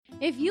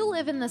If you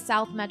live in the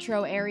South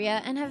Metro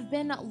area and have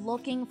been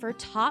looking for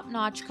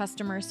top-notch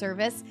customer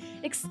service,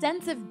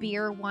 extensive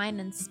beer, wine,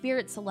 and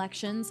spirit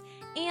selections,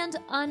 and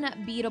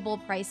unbeatable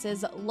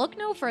prices, look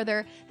no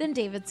further than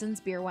Davidson's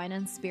Beer, Wine,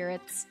 and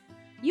Spirits.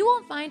 You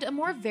won't find a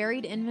more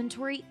varied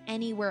inventory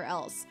anywhere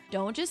else.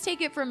 Don't just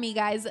take it from me,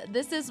 guys.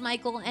 This is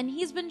Michael, and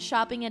he's been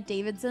shopping at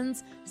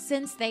Davidson's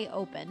since they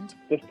opened.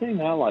 The thing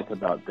I like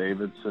about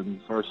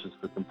Davidson's versus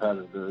the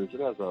competitor is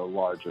it has a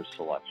larger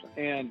selection.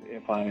 And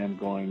if I am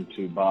going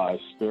to buy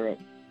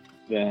spirit,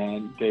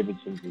 then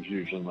Davidson's is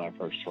usually my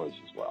first choice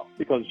as well,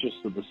 because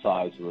just of the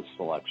size of the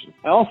selection.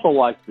 I also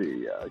like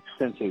the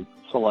extensive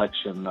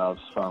selection of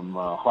some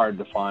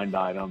hard-to-find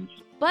items.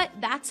 But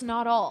that's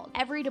not all.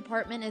 Every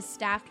department is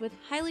staffed with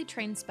highly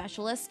trained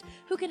specialists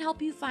who can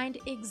help you find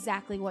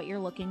exactly what you're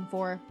looking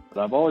for.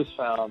 But I've always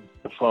found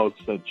the folks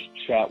that you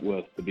chat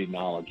with to be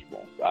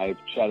knowledgeable. I've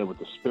chatted with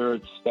the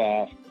spirits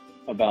staff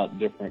about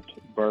different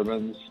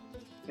bourbons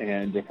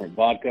and different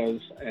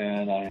vodkas,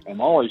 and I am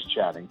always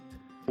chatting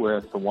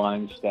with the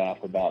wine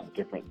staff about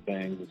different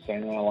things and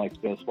saying, I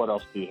like this, what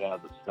else do you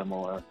have that's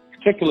similar?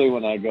 Particularly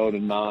when I go to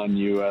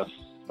non-U.S.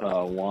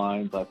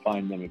 wines, I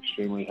find them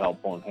extremely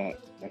helpful in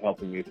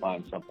helping me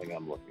find something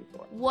I'm looking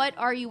for. What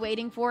are you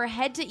waiting for?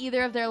 Head to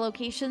either of their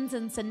locations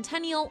in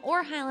Centennial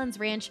or Highlands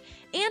Ranch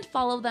and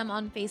follow them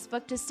on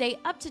Facebook to stay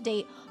up to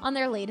date on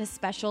their latest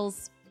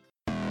specials.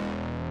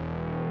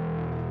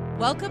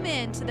 Welcome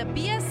in to the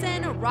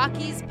BSN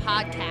Rockies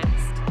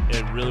podcast.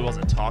 It really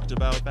wasn't talked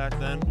about back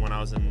then when I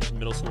was in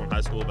middle school and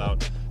high school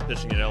about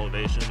pitching at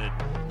elevation.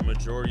 The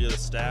majority of the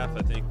staff,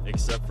 I think,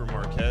 except for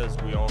Marquez,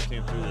 we all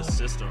came through this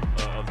system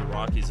of the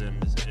Rockies, and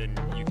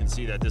you can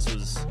see that this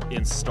was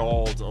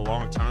installed a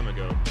long time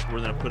ago. We're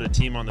going to put a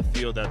team on the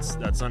field that's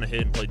going to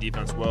hit and play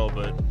defense well,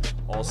 but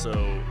also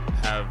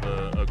have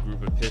a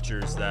group of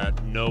pitchers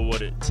that know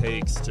what it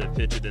takes to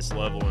pitch at this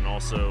level, and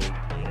also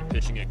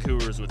pitching at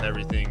Coors with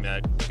everything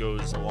that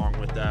goes along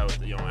with that,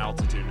 with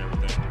altitude and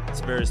everything.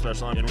 It's very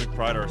special, and we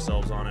pride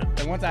ourselves on it.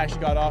 And once I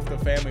actually got off the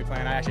family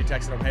plan, I actually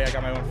texted him, hey, I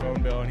got my own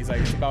phone bill, and he's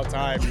like, it's about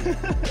time.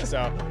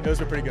 So those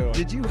were pretty good ones.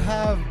 Did you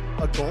have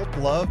a Gold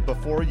Glove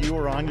before you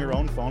were on your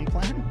own phone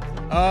plan?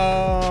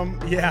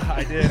 Yeah,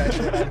 I did.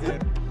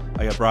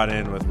 I got brought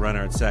in with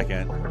runner at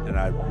second, and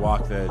I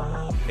walked the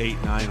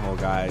 8-9 hole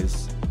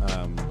guys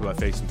who I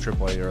faced in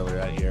AAA earlier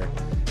that year.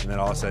 And then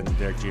all of a sudden,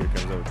 Derek Jeter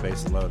comes over with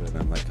bases loaded, and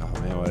I'm like,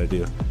 oh man, what do I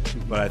do?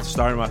 But I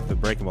started him off with the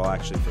breaking ball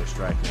actually for a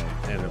strike, and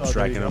I ended up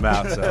striking him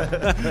out. So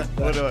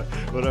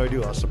what do I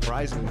do? I'll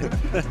surprise him.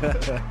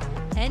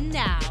 And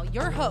now,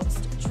 your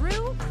host,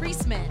 Drew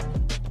Priestman.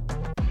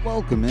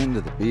 Welcome into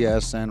the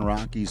BSN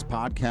Rockies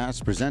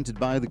podcast presented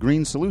by The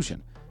Green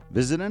Solution.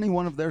 Visit any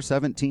one of their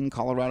 17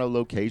 Colorado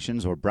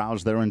locations or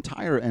browse their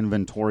entire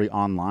inventory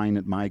online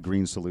at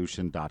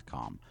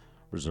mygreensolution.com.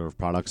 Reserve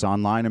products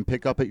online and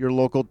pick up at your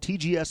local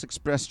TGS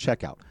Express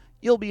checkout.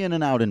 You'll be in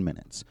and out in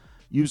minutes.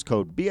 Use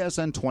code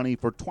BSN20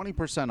 for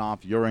 20%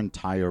 off your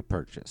entire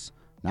purchase.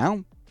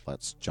 Now,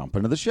 let's jump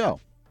into the show.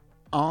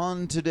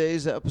 On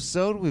today's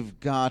episode, we've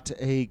got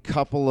a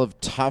couple of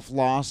tough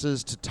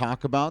losses to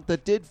talk about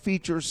that did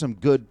feature some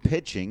good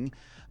pitching.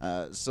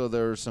 So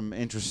there are some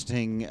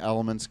interesting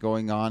elements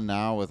going on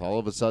now with all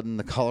of a sudden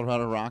the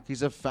Colorado Rockies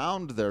have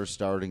found their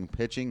starting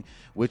pitching,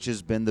 which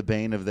has been the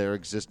bane of their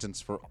existence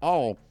for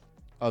all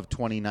of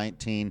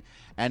 2019,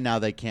 and now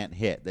they can't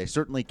hit. They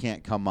certainly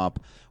can't come up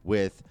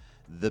with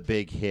the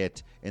big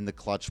hit in the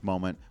clutch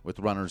moment with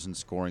runners in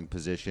scoring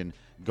position,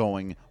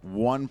 going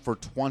 1 for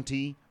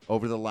 20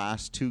 over the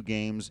last 2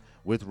 games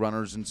with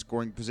runners in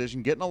scoring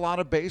position, getting a lot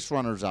of base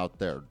runners out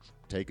there,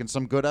 taking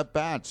some good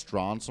at-bats,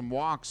 drawing some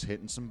walks,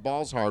 hitting some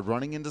balls hard,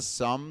 running into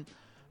some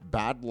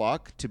bad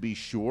luck, to be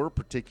sure.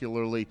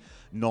 Particularly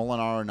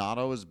Nolan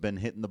Arenado has been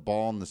hitting the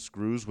ball on the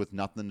screws with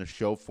nothing to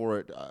show for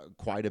it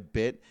quite a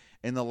bit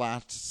in the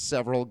last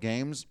several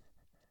games.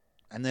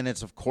 And then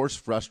it's, of course,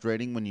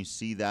 frustrating when you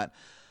see that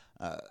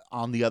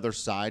on the other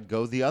side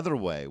go the other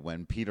way,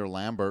 when Peter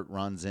Lambert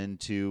runs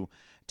into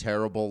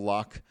terrible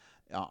luck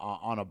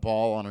on a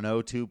ball on an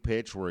 0-2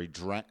 pitch where he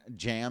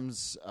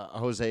jams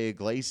Jose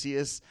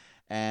Iglesias,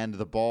 and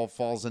the ball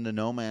falls into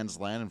no man's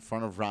land in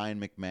front of Ryan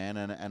McMahon,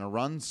 and a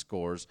run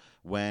scores,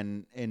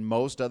 when in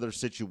most other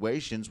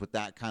situations with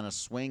that kind of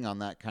swing on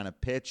that kind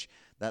of pitch,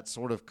 that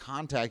sort of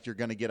contact, you're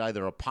going to get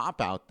either a pop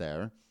out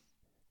there,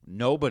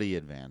 nobody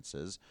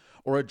advances,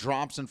 or it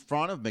drops in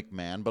front of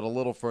McMahon but a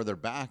little further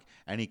back,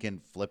 and he can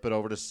flip it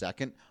over to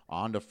second,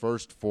 on to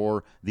first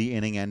for the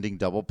inning-ending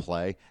double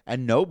play,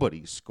 and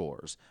nobody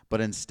scores.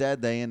 But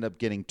instead, they end up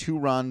getting 2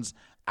 runs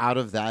out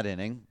of that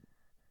inning.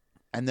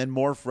 And then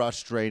more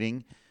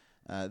frustrating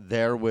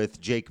there with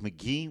Jake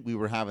McGee. We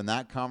were having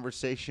that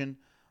conversation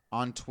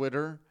on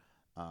Twitter.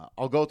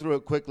 I'll go through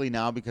it quickly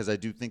now because I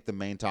do think the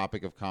main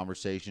topic of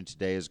conversation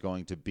today is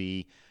going to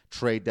be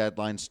trade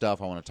deadline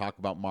stuff. I want to talk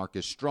about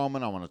Marcus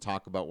Stroman. I want to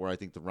talk about where I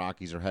think the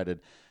Rockies are headed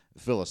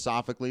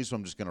philosophically. So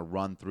I'm just going to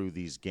run through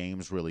these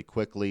games really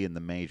quickly and the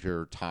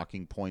major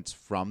talking points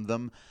from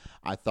them.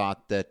 I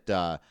thought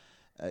that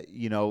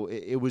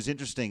It was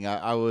interesting.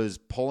 I was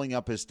pulling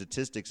up his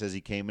statistics as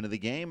he came into the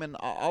game, and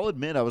I'll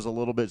admit I was a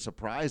little bit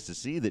surprised to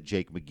see that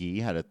Jake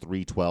McGee had a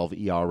 3.12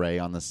 ERA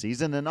on the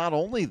season, and not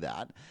only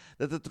that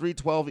the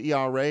 3.12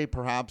 ERA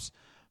perhaps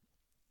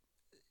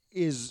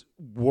is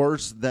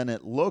worse than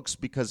it looks,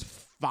 because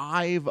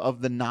 5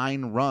 of the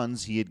 9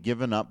 runs he had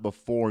given up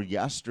before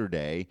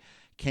yesterday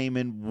came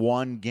in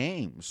one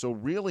game. So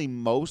really,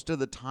 most of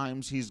the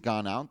times he's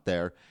gone out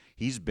there,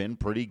 he's been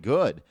pretty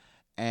good.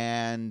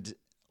 And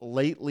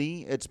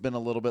lately, it's been a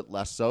little bit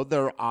less so.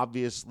 There are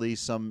obviously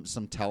some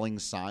telling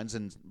signs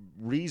and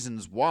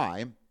reasons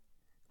why,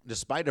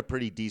 despite a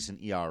pretty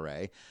decent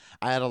ERA.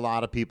 I had a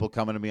lot of people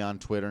coming to me on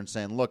Twitter and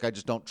saying, look, I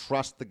just don't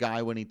trust the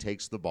guy when he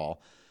takes the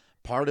ball.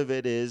 Part of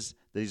it is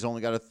that he's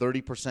only got a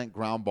 30%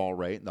 ground ball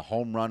rate, and the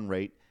home run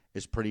rate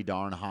is pretty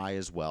darn high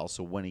as well.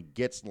 So when he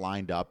gets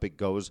lined up, it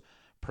goes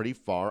pretty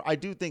far. I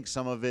do think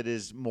some of it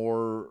is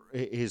more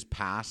his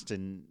past,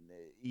 and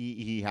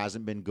he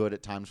hasn't been good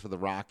at times for the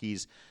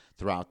Rockies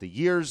throughout the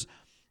years.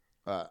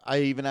 I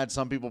even had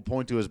some people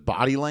point to his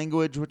body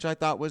language, which I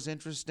thought was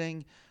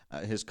interesting.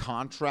 His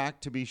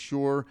contract, to be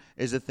sure,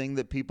 is a thing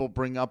that people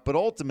bring up. But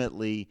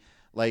ultimately,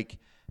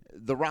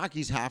 the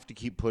Rockies have to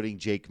keep putting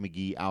Jake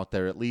McGee out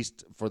there, at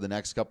least for the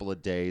next couple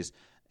of days,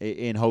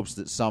 in hopes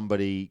that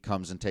somebody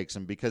comes and takes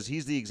him, because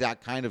he's the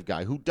exact kind of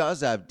guy who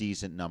does have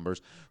decent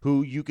numbers,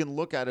 who you can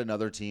look at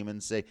another team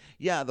and say,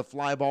 yeah, the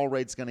fly ball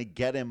rate's going to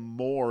get him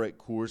more at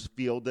Coors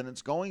Field than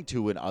it's going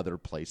to in other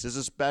places,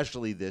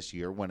 especially this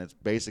year when it's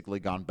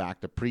basically gone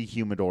back to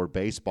pre-humidor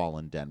baseball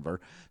in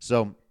Denver.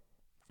 So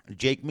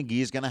Jake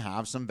McGee is going to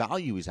have some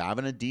value. He's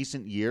having a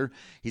decent year.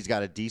 He's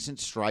got a decent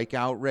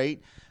strikeout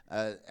rate.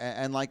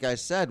 And like I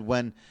said,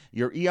 when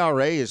your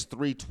ERA is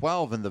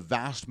 3.12 and the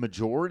vast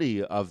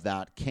majority of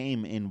that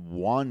came in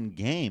one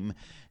game,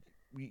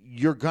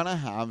 you're going to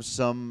have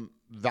some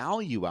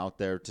value out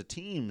there to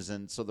teams.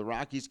 And so the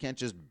Rockies can't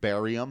just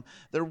bury them.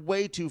 They're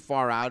way too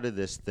far out of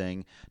this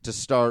thing to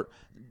start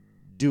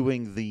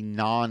doing the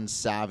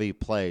non-savvy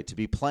play, to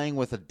be playing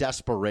with a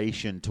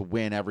desperation to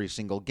win every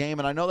single game.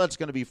 And I know that's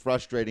going to be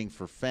frustrating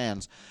for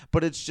fans,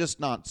 but it's just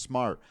not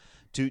smart.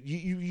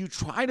 You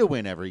try to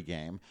win every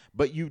game,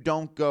 but you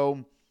don't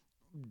go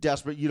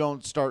desperate. You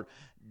don't start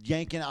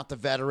yanking out the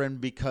veteran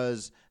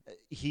because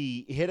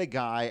he hit a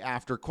guy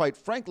after, quite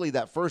frankly,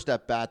 that first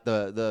at-bat,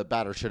 the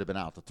batter should have been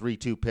out. The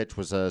 3-2 pitch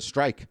was a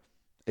strike.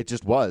 It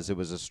just was. It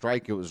was a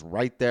strike. It was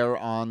right there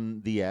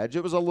on the edge.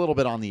 It was a little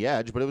bit on the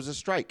edge, but it was a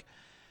strike.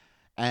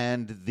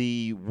 And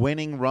the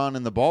winning run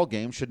in the ball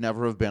game should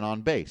never have been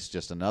on base.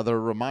 Just another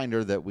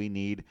reminder that we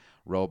need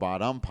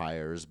robot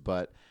umpires.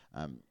 But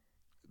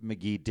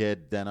McGee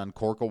did then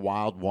uncork a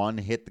wild one,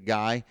 hit the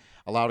guy,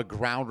 allowed a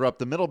grounder up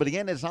the middle. But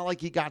again, it's not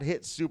like he got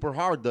hit super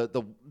hard.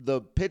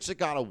 The pitch that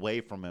got away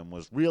from him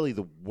was really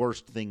the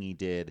worst thing he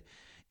did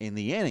in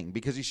the inning,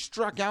 because he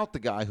struck out the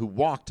guy who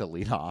walked to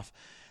lead off.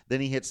 Then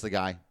he hits the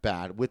guy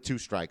bad with 2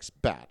 strikes.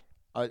 Bad.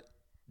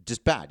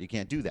 Just bad. You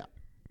can't do that.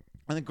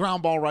 And the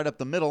ground ball right up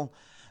the middle,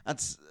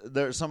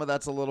 some of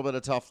that's a little bit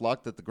of tough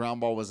luck that the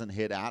ground ball wasn't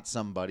hit at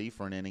somebody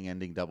for an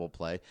inning-ending double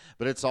play.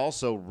 But it's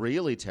also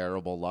really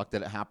terrible luck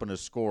that it happened to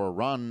score a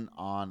run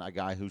on a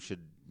guy who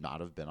should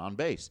not have been on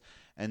base.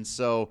 And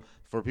so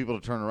for people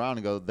to turn around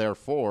and go,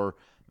 therefore,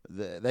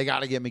 they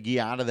got to get McGee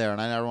out of there,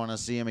 and I never want to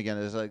see him again.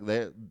 It's like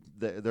they're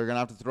going to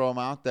have to throw him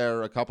out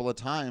there a couple of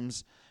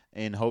times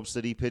in hopes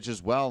that he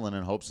pitches well and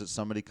in hopes that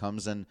somebody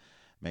comes and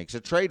makes a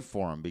trade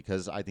for him,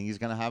 because I think he's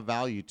going to have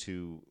value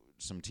to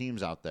some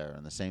teams out there.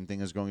 And the same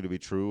thing is going to be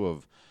true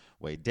of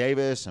Wade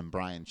Davis and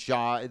Brian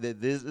Shaw.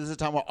 This is a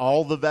time where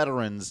all the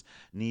veterans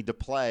need to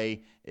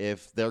play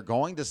if they're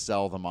going to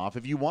sell them off.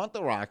 If you want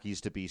the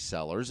Rockies to be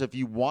sellers, if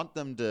you want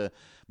them to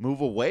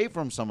move away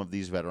from some of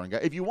these veteran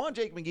guys, if you want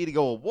Jake McGee to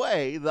go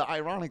away, the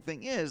ironic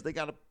thing is they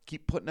got to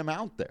keep putting him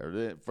out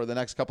there for the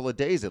next couple of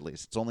days at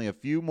least. It's only a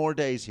few more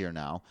days here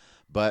now,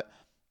 but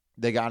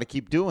they got to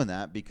keep doing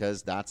that,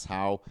 because that's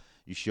how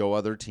you show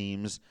other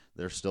teams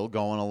they're still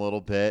going a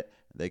little bit.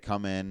 They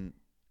come in,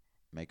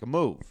 make a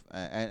move.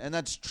 And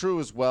that's true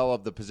as well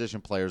of the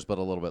position players, but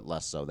a little bit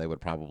less so. They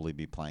would probably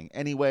be playing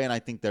anyway, and I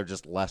think they're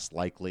just less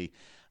likely,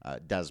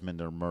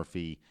 Desmond or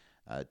Murphy,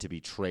 to be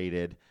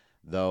traded.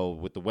 Though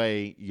with the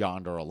way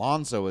Yonder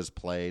Alonso has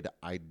played,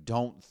 I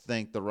don't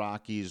think the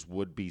Rockies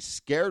would be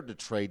scared to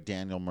trade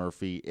Daniel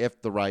Murphy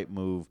if the right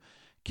move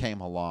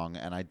came along.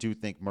 And I do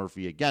think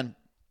Murphy, again,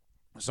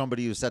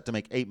 somebody who's set to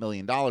make $8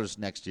 million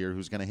next year,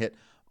 who's going to hit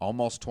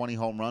almost 20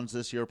 home runs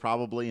this year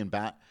probably and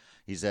bat.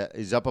 He's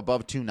up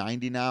above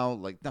 290 now.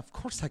 Of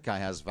course that guy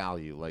has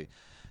value.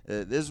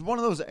 This is one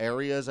of those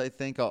areas, I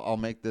think, I'll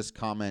make this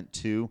comment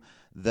too,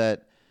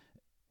 that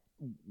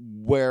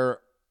where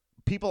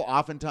people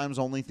oftentimes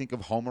only think of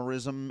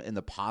homerism in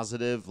the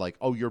positive, like,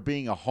 oh, you're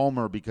being a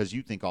homer because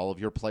you think all of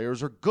your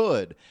players are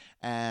good.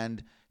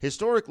 And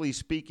historically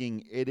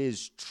speaking, it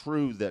is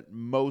true that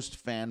most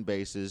fan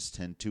bases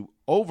tend to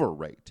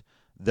overrate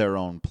their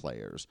own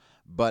players.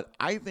 But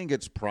I think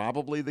it's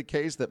probably the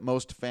case that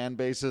most fan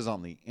bases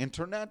on the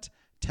internet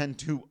tend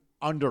to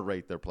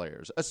underrate their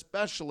players,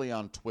 especially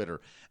on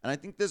Twitter. And I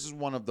think this is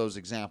one of those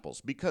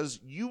examples because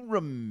you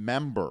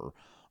remember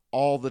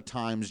all the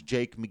times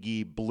Jake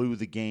McGee blew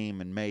the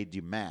game and made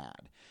you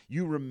mad.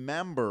 You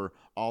remember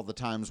all the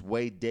times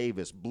Wade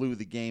Davis blew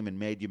the game and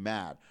made you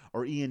mad,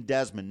 or Ian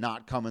Desmond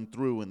not coming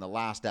through in the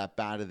last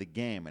at-bat of the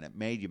game and it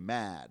made you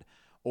mad,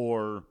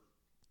 or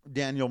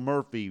Daniel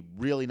Murphy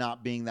really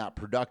not being that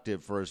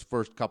productive for his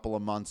first couple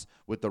of months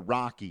with the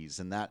Rockies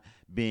and that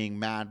being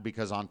mad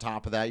because on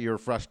top of that you're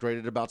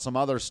frustrated about some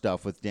other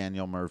stuff with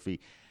Daniel Murphy.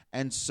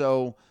 And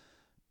so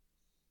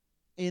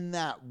in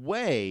that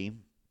way,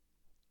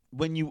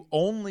 when you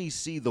only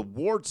see the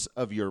warts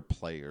of your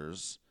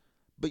players,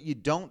 but you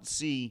don't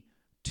see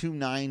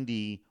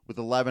 290 with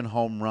 11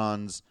 home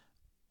runs,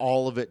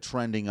 all of it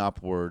trending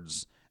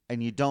upwards,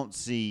 and you don't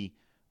see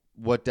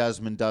what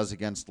Desmond does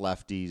against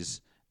lefties,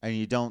 and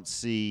you don't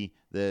see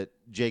that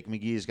Jake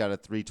McGee's got a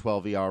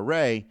 3.12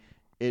 ERA,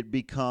 it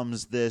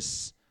becomes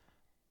this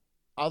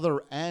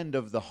other end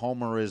of the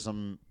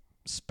homerism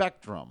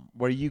spectrum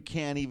where you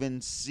can't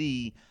even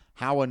see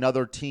how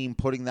another team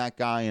putting that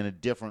guy in a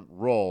different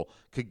role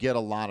could get a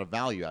lot of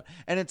value out.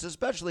 And it's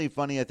especially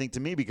funny, I think, to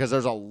me because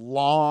there's a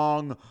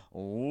long,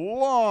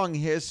 long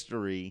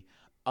history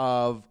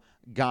of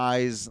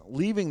guys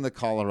leaving the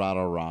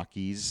Colorado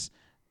Rockies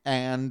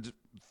and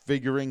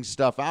figuring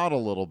stuff out a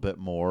little bit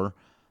more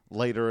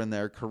later in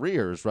their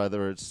careers,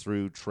 whether it's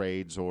through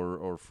trades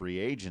or free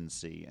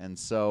agency. And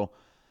so,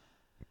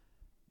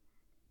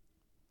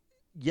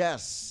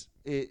 yes,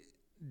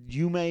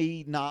 you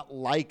may not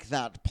like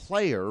that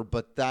player,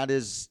 but that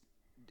is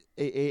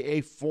a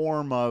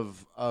form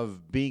of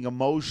being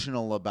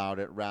emotional about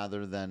it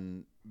rather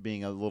than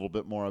being a little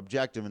bit more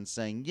objective and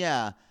saying,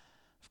 yeah,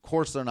 of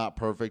course they're not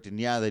perfect, and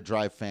yeah, they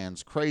drive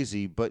fans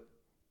crazy, but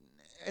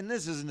and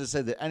this isn't to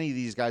say that any of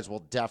these guys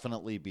will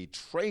definitely be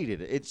traded.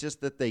 It's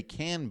just that they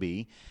can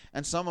be,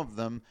 and some of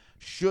them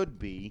should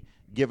be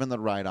given the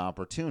right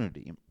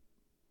opportunity.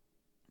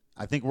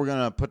 I think we're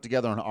going to put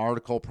together an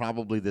article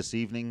probably this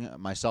evening,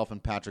 myself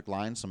and Patrick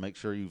Lyons, so make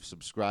sure you've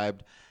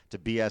subscribed to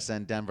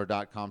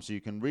bsndenver.com so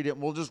you can read it.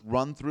 And we'll just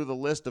run through the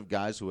list of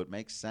guys who it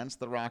makes sense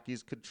the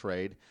Rockies could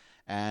trade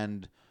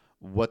and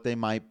what they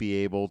might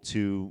be able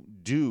to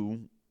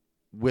do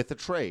with a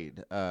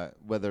trade,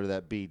 whether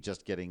that be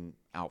just getting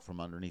out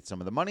from underneath some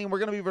of the money. And we're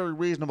going to be very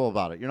reasonable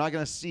about it. You're not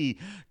going to see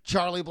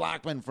Charlie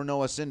Blackmon for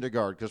Noah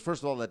Syndergaard because,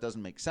 first of all, that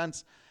doesn't make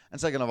sense. And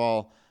second of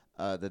all,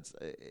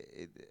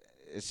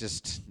 it's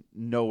just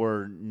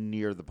nowhere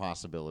near the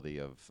possibility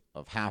of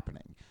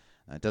happening.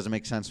 It doesn't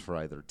make sense for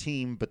either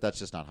team, but that's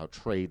just not how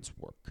trades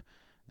work.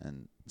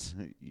 And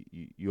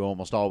you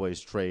almost always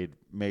trade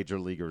major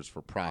leaguers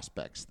for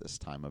prospects this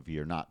time of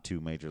year, not two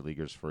major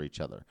leaguers for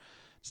each other.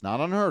 It's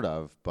not unheard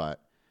of, but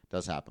it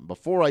does happen.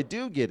 Before I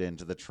do get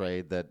into the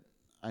trade that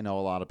I know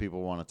a lot of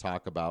people want to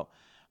talk about,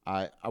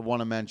 I want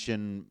to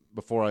mention,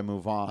 before I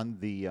move on,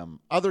 the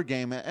other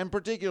game, and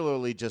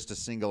particularly just to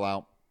single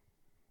out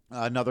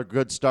another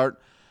good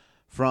start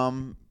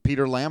from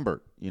Peter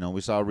Lambert. You know,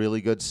 we saw really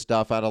good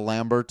stuff out of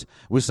Lambert.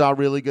 We saw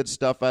really good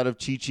stuff out of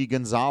Chichi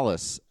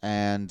Gonzalez.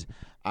 And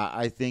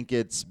I think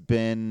it's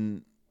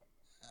been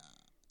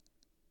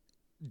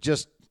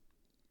just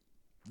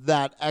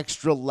that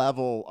extra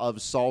level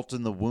of salt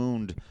in the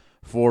wound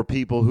for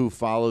people who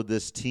followed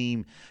this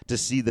team to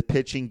see the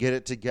pitching get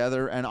it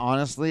together. And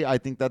honestly, I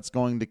think that's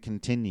going to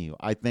continue.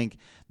 I think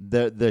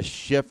the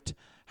shift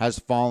has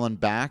fallen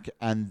back,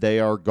 and they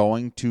are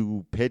going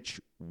to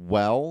pitch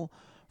well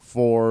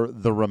for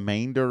the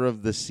remainder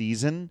of the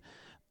season.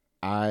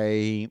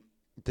 I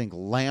think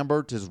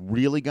Lambert is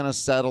really going to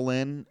settle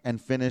in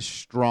and finish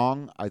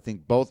strong. I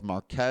think both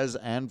Marquez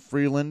and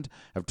Freeland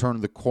have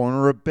turned the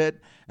corner a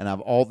bit and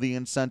have all the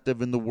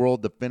incentive in the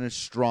world to finish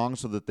strong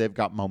so that they've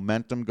got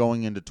momentum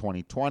going into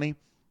 2020.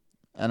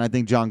 And I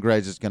think John Gray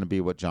is just going to be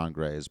what John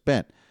Gray has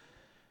been.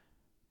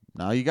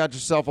 Now you got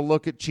yourself a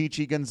look at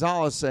Chichi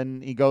Gonzalez,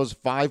 and he goes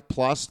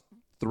 5+,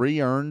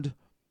 3 earned,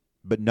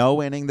 but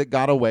no inning that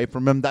got away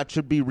from him. That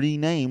should be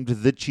renamed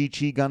the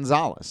Chichi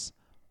Gonzalez.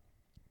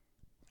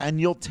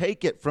 And you'll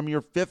take it from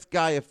your fifth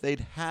guy if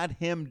they'd had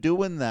him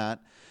doing that.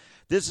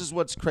 This is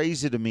what's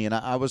crazy to me, and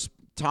I was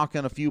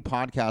talking a few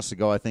podcasts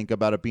ago, I think,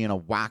 about it being a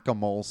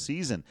whack-a-mole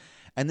season.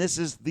 And this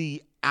is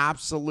the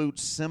absolute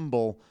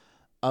symbol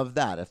of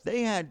that. If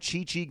they had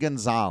Chichi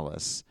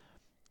Gonzalez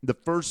the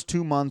first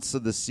 2 months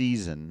of the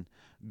season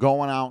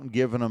going out and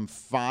giving him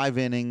 5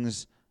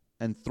 innings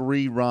and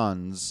 3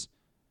 runs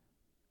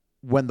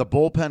when the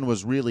bullpen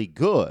was really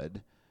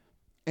good,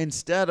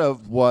 instead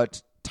of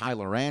what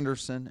Tyler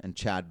Anderson and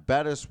Chad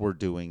Bettis were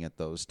doing at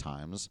those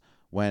times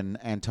when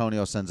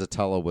Antonio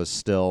Senzatella was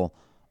still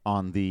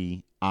on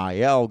the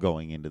IL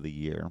going into the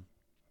year.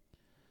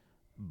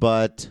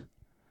 But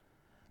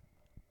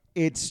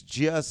it's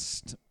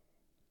just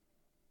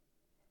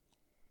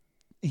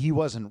he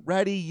wasn't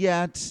ready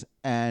yet,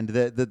 and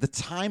the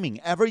timing,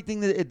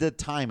 everything, the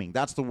timing,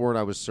 that's the word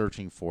I was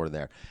searching for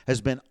there,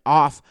 has been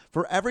off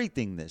for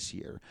everything this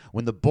year.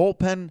 When the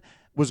bullpen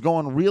was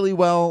going really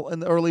well in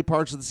the early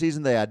parts of the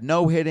season. They had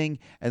no hitting,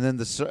 and then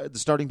the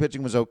starting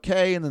pitching was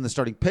okay, and then the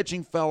starting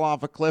pitching fell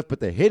off a cliff, but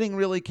the hitting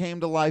really came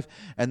to life.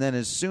 And then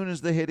as soon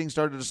as the hitting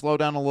started to slow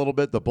down a little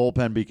bit, the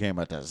bullpen became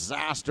a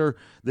disaster.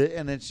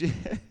 And it's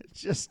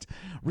just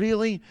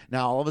really,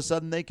 now all of a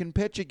sudden they can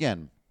pitch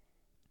again.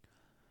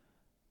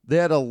 They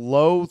had a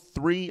low I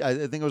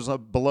think it was a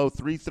below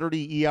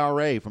 3.30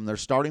 ERA from their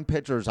starting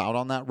pitchers out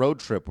on that road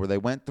trip where they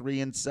went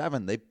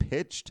 3-7. They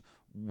pitched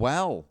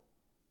well.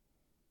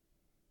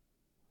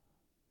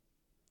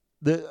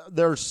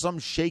 There are some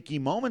shaky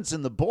moments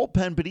in the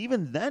bullpen, but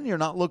even then you're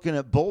not looking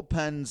at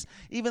bullpens.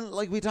 Even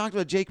like we talked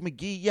about Jake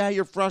McGee, yeah,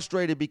 you're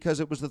frustrated because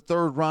it was the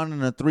third run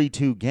in a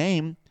 3-2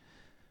 game,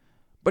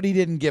 but he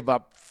didn't give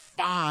up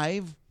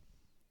 5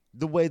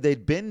 the way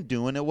they'd been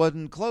doing. It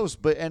wasn't close.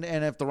 But and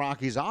if the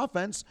Rockies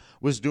offense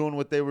was doing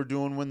what they were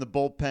doing when the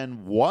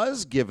bullpen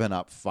was giving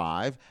up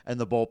 5 and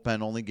the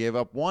bullpen only gave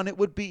up 1, it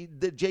would be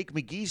the Jake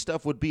McGee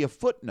stuff would be a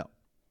footnote.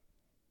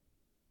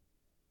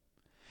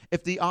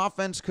 If the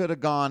offense could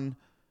have gone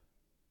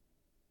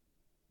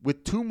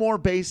with 2 more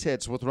base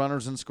hits with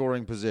runners in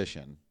scoring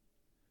position,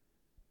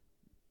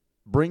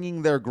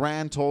 bringing their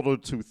grand total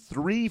to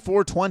 3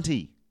 for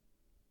 20.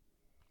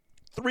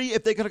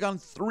 If they could have gone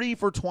 3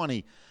 for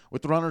 20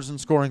 with the runners in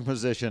scoring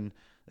position,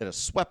 they'd have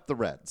swept the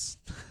Reds.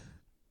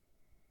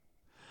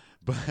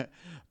 but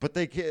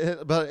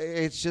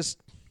it's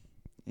just,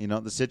 the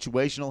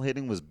situational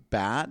hitting was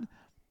bad.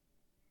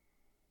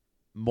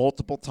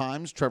 Multiple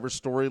times, Trevor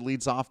Story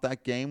leads off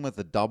that game with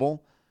a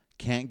double.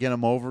 Can't get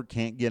him over,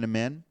 can't get him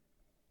in.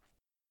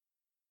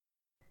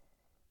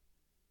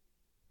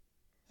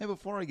 Hey,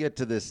 before I get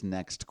to this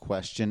next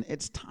question,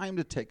 it's time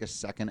to take a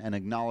second and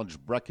acknowledge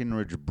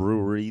Breckenridge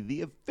Brewery,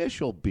 the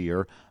official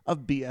beer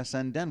of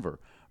BSN Denver.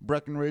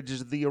 Breckenridge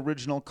is the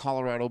original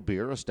Colorado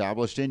beer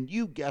established in,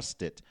 you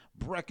guessed it,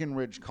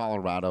 Breckenridge,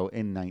 Colorado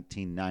in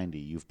 1990.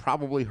 You've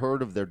probably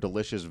heard of their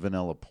delicious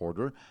vanilla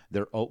porter,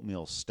 their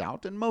oatmeal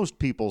stout, and most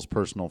people's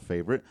personal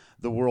favorite,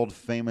 the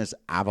world-famous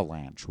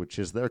Avalanche, which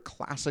is their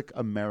classic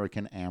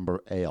American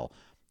amber ale.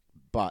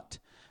 But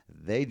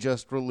they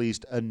just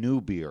released a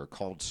new beer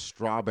called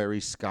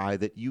Strawberry Sky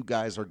that you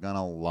guys are going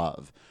to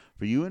love.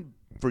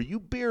 For you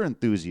beer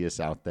enthusiasts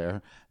out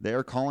there, they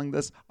are calling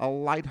this a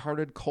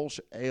lighthearted Kolsch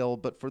ale,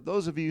 but for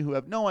those of you who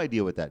have no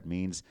idea what that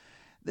means,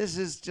 this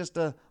is just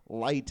a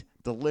light,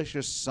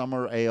 delicious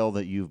summer ale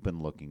that you've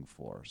been looking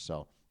for.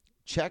 So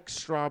check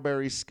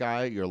Strawberry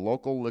Sky at your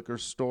local liquor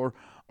store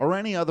or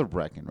any other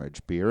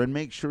Breckenridge beer, and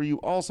make sure you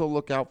also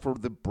look out for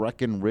the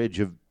Breckenridge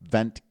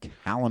event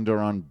calendar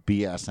on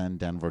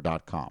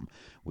bsndenver.com.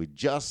 We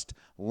just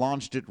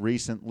launched it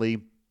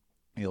recently.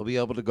 You'll be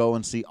able to go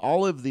and see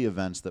all of the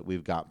events that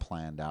we've got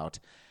planned out.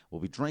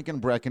 We'll be drinking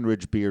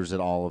Breckenridge beers at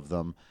all of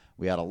them.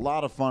 We had a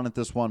lot of fun at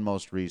this one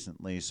most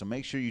recently, so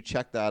make sure you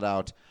check that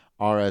out.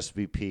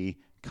 RSVP,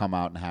 come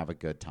out and have a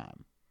good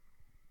time.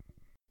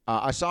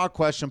 I saw a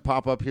question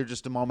pop up here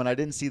just a moment. I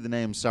didn't see the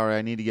name. Sorry,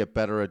 I need to get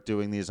better at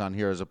doing these on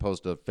here as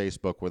opposed to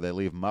Facebook where they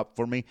leave them up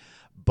for me.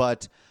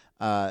 But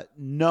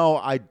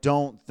no, I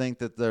don't think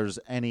that there's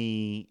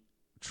any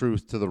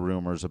truth to the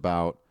rumors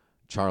about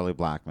Charlie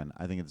Blackmon.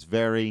 I think it's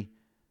very,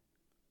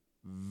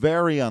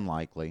 very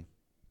unlikely.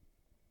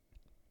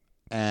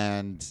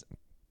 And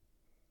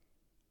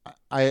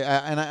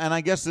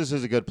I guess this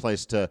is a good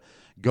place to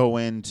go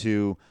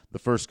into the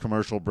first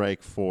commercial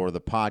break for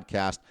the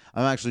podcast.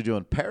 I'm actually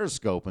doing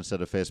Periscope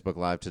instead of Facebook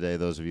Live today,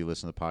 those of you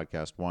listening to the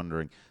podcast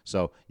wondering.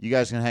 So you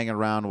guys can hang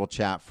around. We'll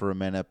chat for a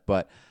minute.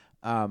 But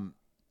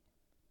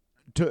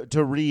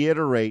to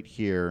reiterate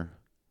here,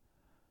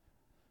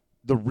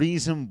 the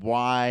reason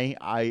why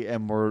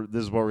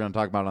this is what we're going to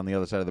talk about on the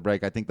other side of the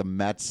break. I think the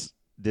Mets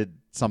did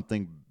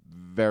something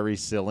very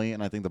silly,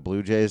 and I think the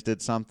Blue Jays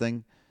did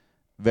something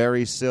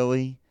very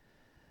silly.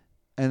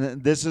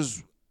 And this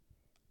is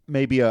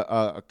maybe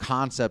a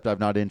concept I've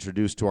not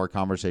introduced to our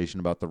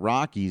conversation about the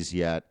Rockies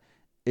yet,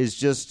 is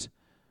just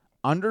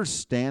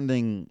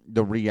understanding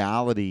the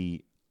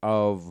reality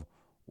of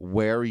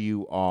where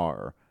you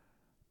are.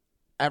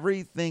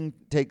 Everything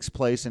takes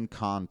place in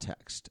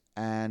context.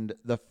 And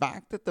the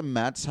fact that the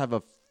Mets have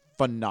a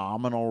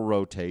phenomenal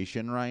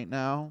rotation right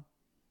now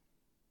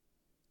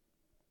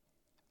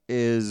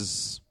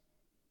is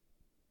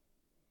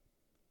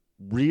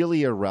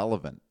really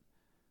irrelevant.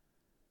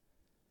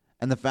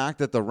 And the fact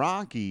that the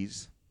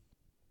Rockies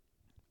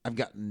have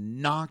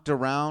gotten knocked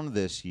around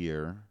this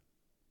year,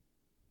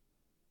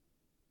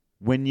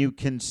 when you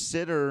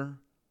consider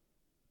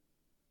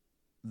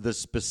the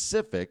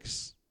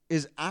specifics,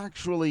 is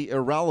actually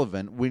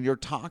irrelevant when you're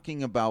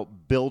talking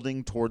about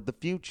building toward the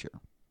future.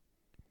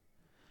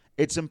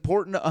 It's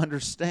important to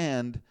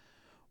understand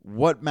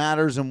what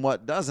matters and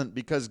what doesn't,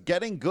 because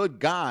getting good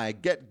guy,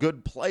 get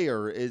good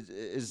player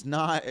is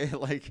not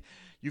like,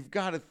 you've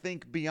got to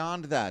think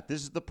beyond that.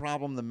 This is the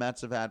problem the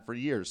Mets have had for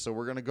years. So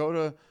we're going to go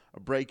to a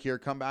break here,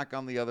 come back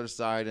on the other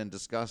side, and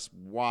discuss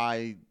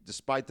why,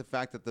 despite the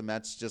fact that the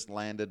Mets just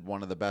landed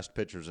one of the best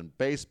pitchers in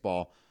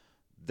baseball,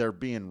 they're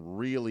being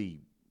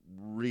really,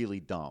 really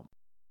dumb.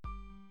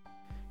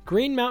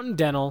 Green Mountain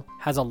Dental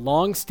has a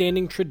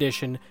long-standing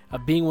tradition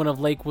of being one of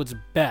Lakewood's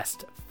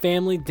best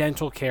family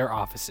dental care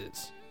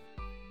offices.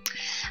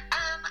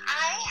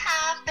 I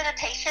have been a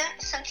patient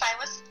since I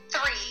was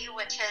 3,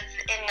 which is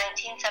in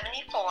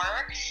 1974.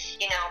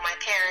 You know, my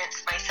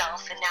parents,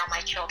 myself, and now my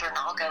children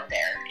all go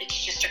there.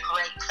 It's just a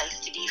great place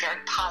to be, very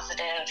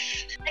positive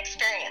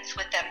experience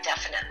with them,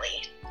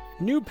 definitely.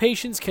 New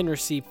patients can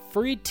receive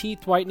free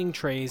teeth whitening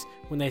trays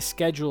when they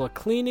schedule a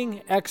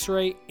cleaning,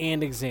 x-ray,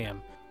 and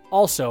exam.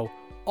 Also,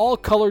 all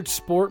colored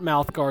sport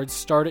mouth guards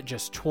start at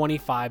just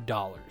 $25.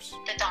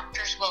 The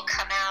doctors will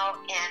come out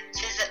and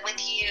visit with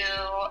you,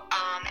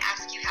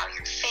 ask you how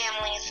your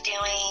family's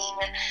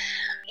doing,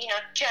 you know,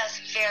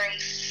 just very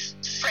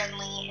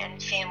friendly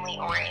and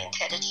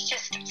family-oriented. It's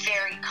just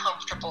very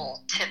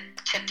comfortable to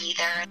be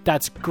there.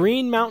 That's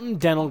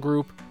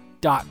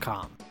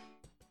greenmountaindentalgroup.com.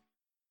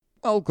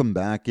 Welcome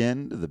back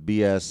into the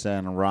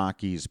BSN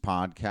Rockies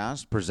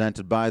podcast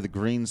presented by The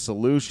Green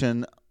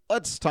Solution.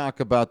 Let's talk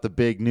about the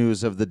big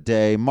news of the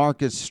day.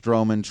 Marcus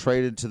Stroman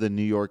traded to the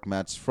New York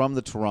Mets from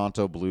the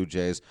Toronto Blue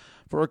Jays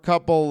for a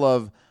couple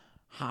of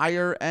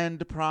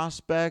higher-end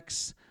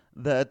prospects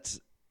but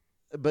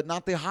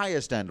not the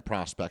highest-end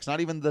prospects,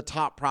 not even the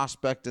top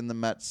prospect in the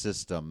Mets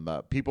system.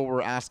 People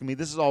were asking me,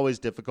 this is always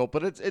difficult,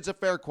 but it's a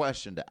fair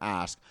question to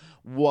ask,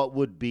 what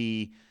would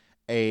be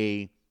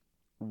a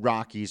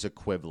Rockies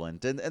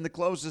equivalent? And the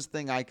closest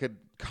thing I could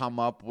come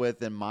up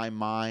with in my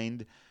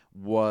mind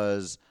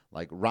was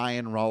like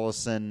Ryan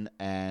Rollison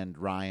and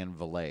Ryan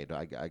Valade.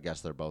 I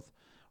guess they're both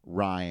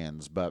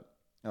Ryans, but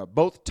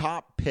both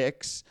top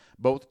picks,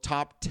 both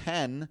top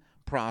 10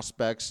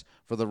 prospects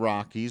for the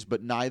Rockies,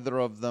 but neither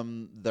of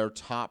them their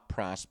top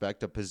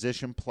prospect, a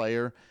position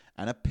player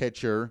and a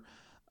pitcher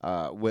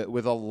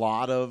with a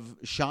lot of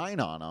shine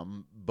on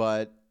them,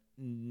 but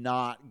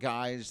not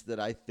guys that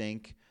I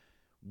think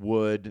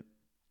would,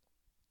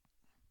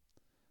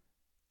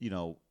 you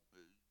know,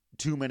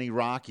 too many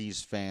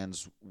Rockies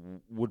fans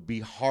would be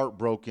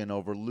heartbroken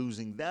over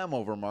losing them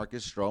over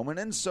Marcus Stroman.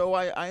 And so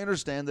I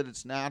understand that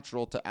it's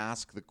natural to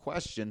ask the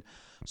question,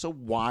 so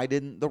why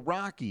didn't the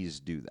Rockies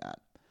do that?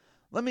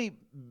 Let me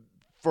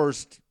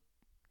first,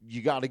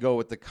 you got to go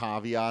with the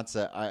caveats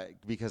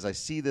because I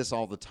see this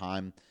all the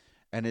time,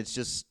 and it's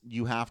just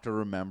you have to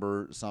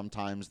remember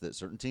sometimes that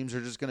certain teams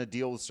are just going to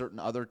deal with certain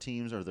other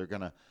teams, or they're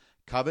going to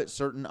covet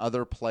certain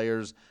other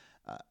players,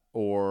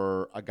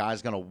 or a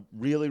guy's going to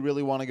really,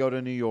 really want to go to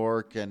New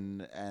York,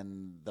 and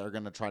they're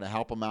going to try to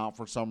help him out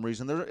for some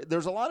reason.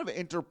 There's a lot of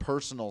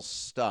interpersonal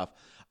stuff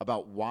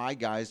about why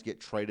guys get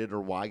traded or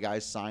why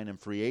guys sign in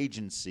free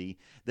agency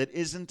that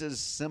isn't as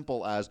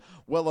simple as,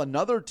 well,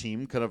 another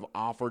team could have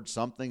offered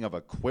something of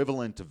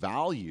equivalent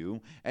value.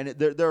 And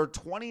there are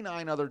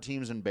 29 other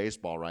teams in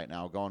baseball right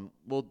now going,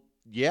 well,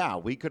 yeah,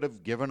 we could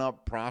have given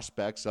up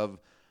prospects of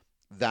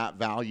that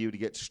value to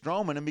get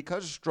Stroman. And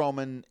because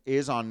Stroman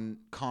is on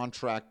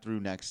contract through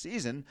next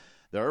season,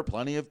 there are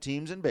plenty of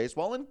teams in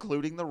baseball,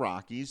 including the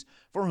Rockies,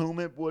 for whom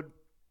it would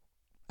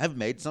have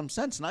made some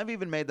sense. And I've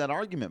even made that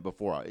argument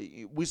before.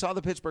 We saw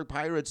the Pittsburgh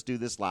Pirates do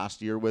this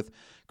last year with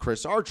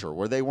Chris Archer,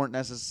 where they weren't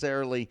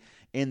necessarily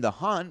in the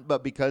hunt,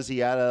 but because he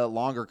had a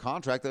longer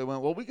contract, they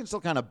went, well, we can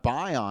still kind of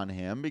buy on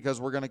him because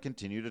we're going to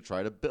continue to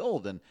try to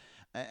build. And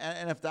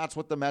if that's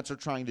what the Mets are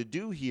trying to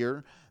do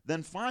here,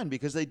 then fine,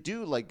 because they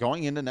do, like,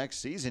 going into next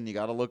season, you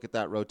got to look at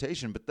that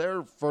rotation, but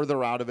they're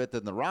further out of it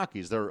than the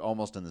Rockies. They're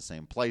almost in the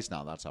same place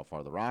now. That's how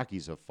far the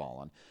Rockies have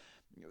fallen.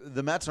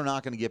 The Mets are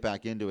not going to get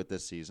back into it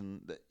this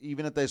season.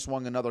 Even if they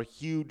swung another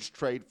huge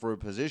trade for a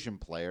position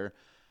player,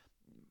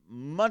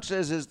 much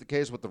as is the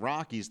case with the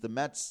Rockies, the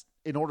Mets,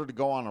 in order to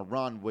go on a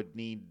run, would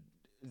need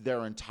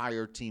their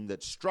entire team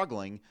that's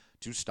struggling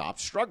to stop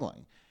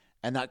struggling.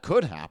 And that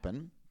could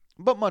happen,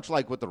 but much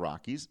like with the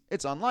Rockies,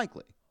 it's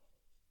unlikely.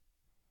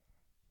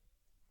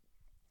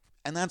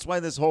 And that's why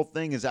this whole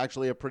thing is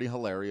actually a pretty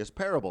hilarious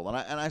parable. And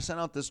I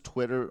sent out this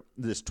Twitter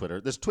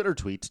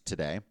tweet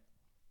today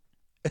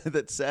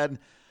that said,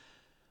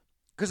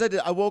 because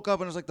I woke up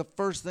and it was like the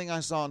first thing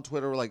I saw on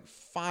Twitter were like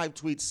 5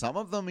 tweets, some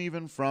of them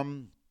even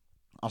from,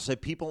 I'll say,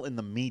 people in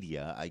the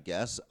media, I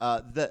guess,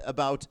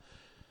 about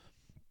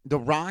the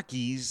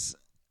Rockies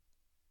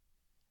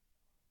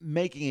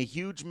making a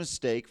huge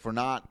mistake for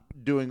not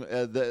doing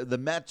the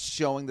Mets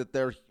showing that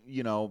they're,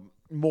 you know,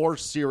 more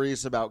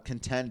serious about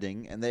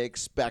contending and they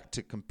expect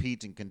to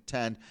compete and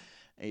contend,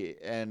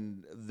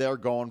 and they're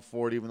going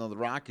for it even though the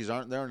Rockies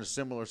aren't. They're in a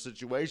similar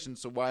situation,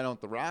 so why don't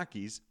the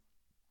Rockies?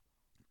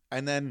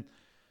 And then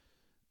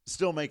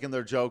still making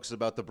their jokes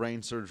about the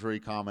brain surgery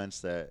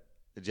comments that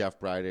Jeff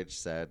Bridich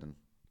said and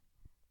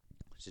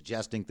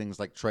suggesting things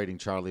like trading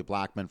Charlie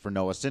Blackmon for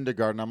Noah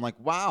Syndergaard. And I'm like,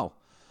 wow,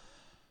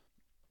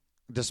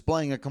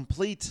 displaying a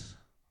complete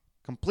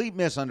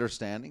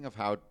misunderstanding of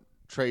how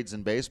trades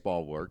in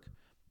baseball work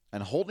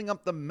and holding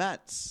up the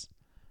Mets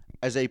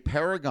as a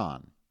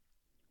paragon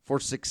for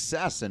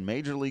success in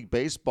Major League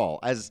Baseball,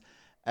 as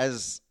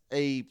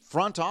a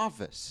front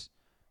office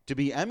to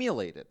be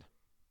emulated.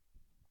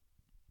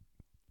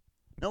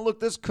 Now,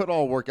 look, this could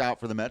all work out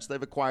for the Mets.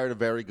 They've acquired a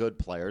very good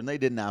player, and they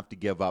didn't have to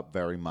give up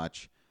very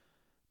much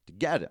to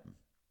get him.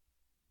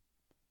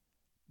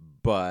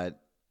 But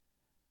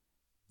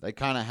they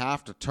kind of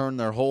have to turn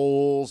their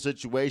whole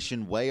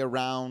situation way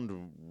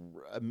around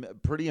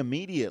pretty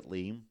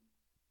immediately,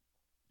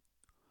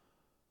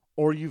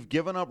 or you've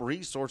given up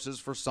resources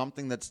for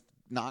something that's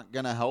not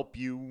going to help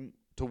you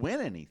to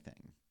win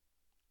anything.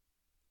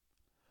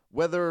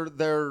 Whether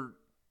they're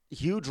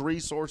huge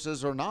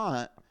resources or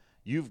not,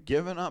 you've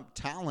given up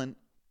talent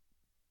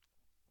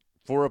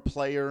for a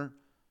player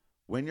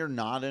when you're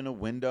not in a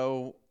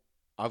window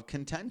of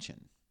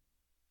contention.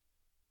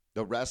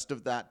 The rest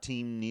of that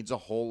team needs a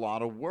whole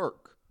lot of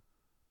work.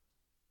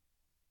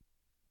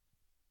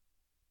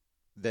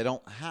 They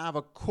don't have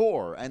a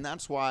core, and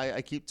that's why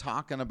I keep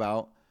talking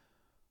about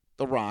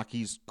the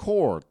Rockies'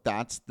 core.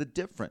 That's the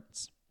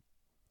difference.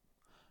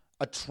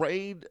 A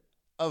trade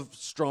of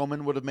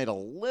Stroman would have made a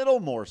little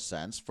more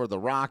sense for the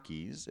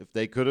Rockies if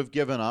they could have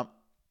given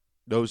up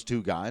those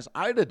two guys.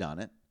 I'd have done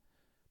it,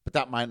 but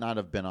that might not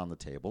have been on the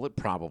table. It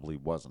probably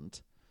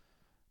wasn't.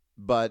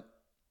 But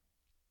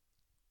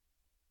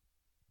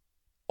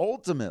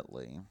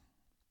ultimately,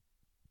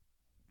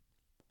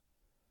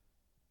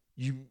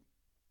 you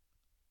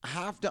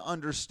have to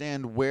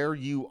understand where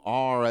you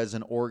are as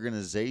an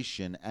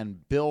organization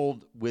and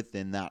build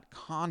within that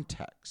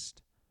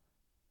context.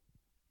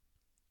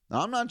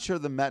 Now, I'm not sure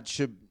the Mets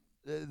should.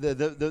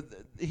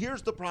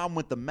 Here's the problem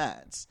with the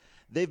Mets.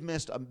 They've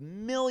missed a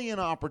million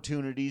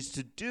opportunities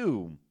to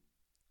do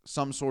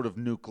some sort of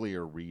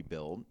nuclear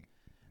rebuild,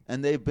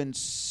 and they've been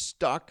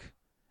stuck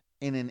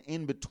in an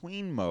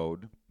in-between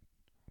mode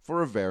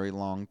for a very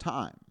long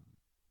time.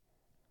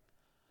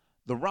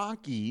 The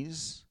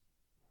Rockies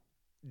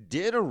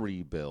did a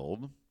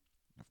rebuild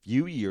a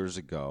few years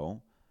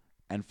ago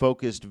and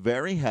focused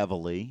very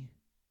heavily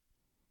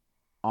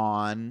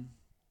on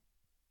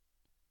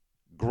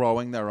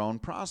growing their own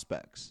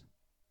prospects.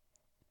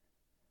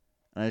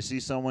 And I see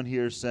someone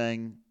here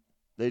saying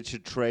they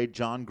should trade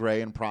John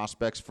Gray and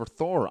prospects for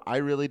Thor. I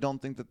really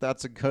don't think that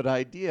that's a good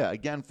idea.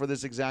 Again, for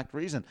this exact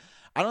reason.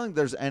 I don't think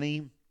there's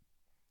any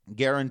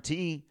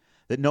guarantee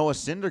that Noah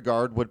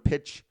Syndergaard would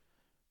pitch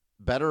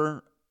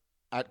better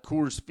at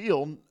Coors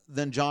Field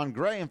than John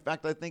Gray. In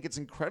fact, I think it's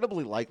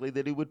incredibly likely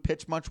that he would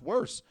pitch much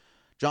worse.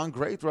 John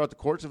Gray, throughout the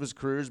course of his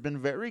career, has been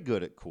very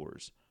good at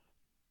Coors.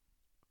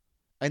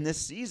 And this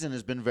season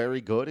has been very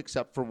good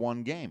except for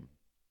one game.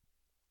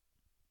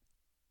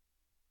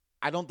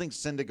 I don't think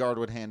Syndergaard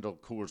would handle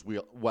Coors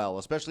well,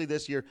 especially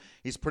this year.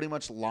 He's pretty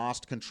much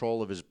lost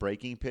control of his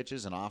breaking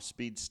pitches and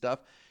off-speed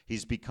stuff.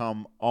 He's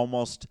become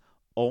almost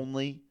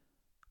only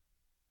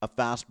a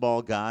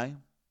fastball guy.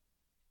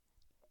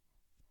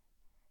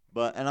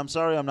 And I'm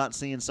sorry I'm not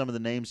seeing some of the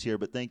names here,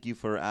 but thank you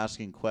for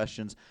asking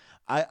questions.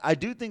 I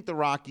do think the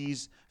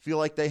Rockies feel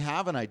like they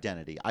have an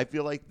identity. I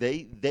feel like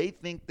they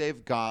think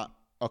they've got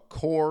a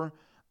core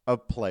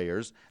of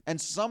players,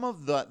 and some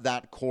of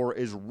that core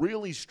is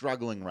really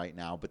struggling right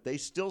now, but they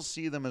still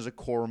see them as a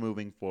core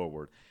moving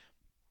forward.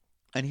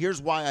 And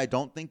here's why I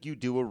don't think you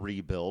do a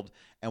rebuild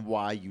and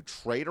why you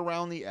trade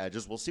around the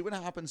edges. We'll see what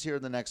happens here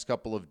in the next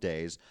couple of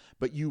days,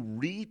 but you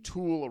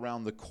retool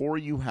around the core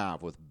you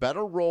have with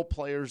better role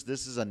players.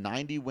 This is a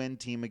 90-win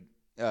team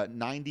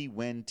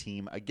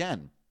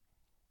again.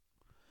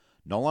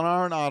 Nolan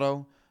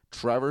Arenado,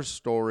 Trevor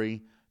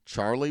Story,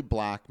 Charlie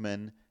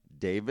Blackmon,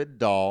 David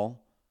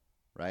Dahl,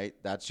 right?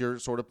 That's your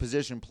sort of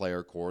position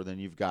player core. Then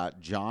you've got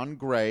John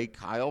Gray,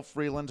 Kyle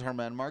Freeland,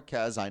 Germán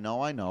Marquez. I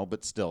know,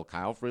 but still,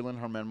 Kyle Freeland,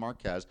 Germán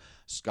Marquez.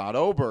 Scott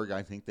Oberg,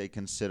 I think they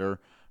consider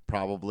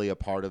probably a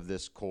part of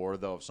this core,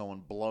 though if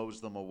someone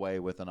blows them away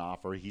with an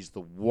offer, he's the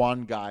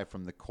one guy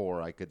from the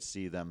core I could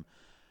see them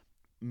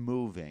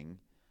moving.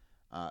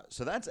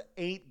 So that's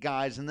 8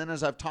 guys. And then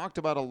as I've talked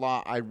about a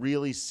lot, I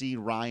really see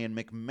Ryan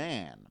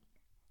McMahon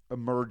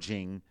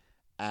emerging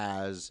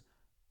as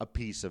a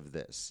piece of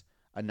this,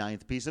 a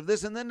 9th piece of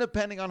this. And then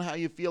depending on how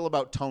you feel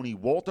about Tony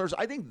Wolters,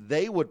 I think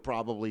they would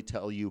probably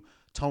tell you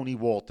Tony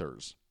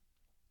Wolters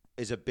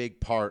is a big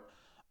part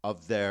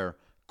of their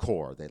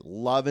core. They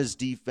love his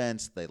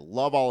defense. They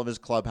love all of his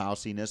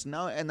clubhousiness.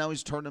 Now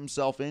he's turned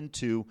himself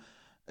into,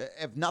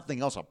 if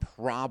nothing else, a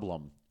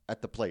problem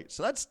at the plate.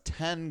 So that's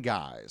 10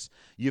 guys.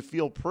 You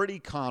feel pretty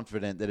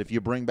confident that if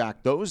you bring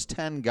back those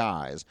 10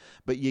 guys,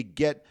 but you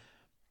get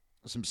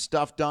some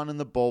stuff done in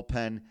the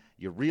bullpen,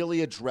 you really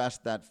address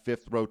that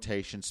 5th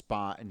rotation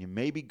spot, and you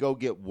maybe go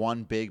get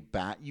one big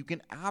bat, you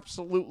can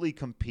absolutely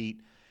compete.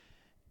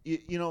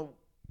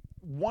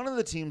 One of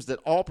the things that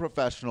all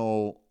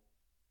professional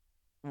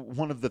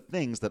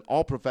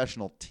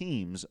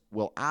teams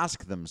will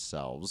ask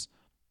themselves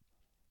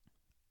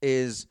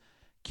is,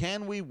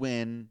 can we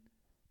win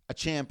a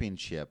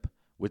championship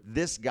with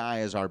this guy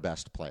as our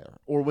best player,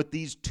 or with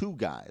these 2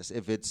 guys?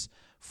 If it's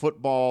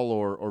football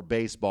or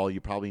baseball, you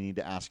probably need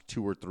to ask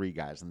 2 or 3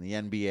 guys. In the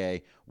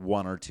NBA,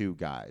 1 or 2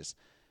 guys.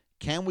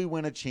 Can we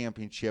win a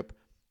championship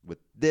with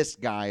this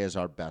guy as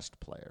our best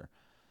player?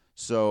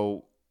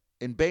 So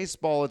in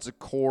baseball, it's a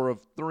core of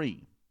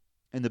 3.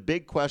 And the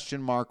big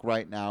question mark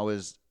right now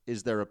is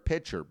there a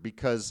pitcher?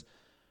 Because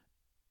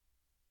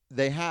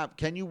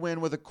can you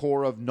win with a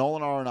core of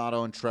Nolan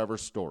Arenado and Trevor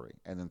Story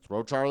and then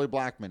throw Charlie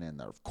Blackmon in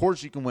there? Of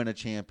course you can win a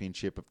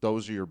championship if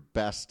those are your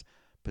best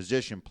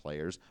position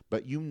players,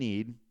 but you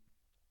need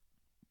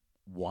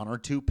one or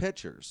two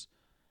pitchers.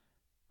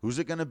 Who's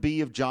it going to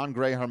be if John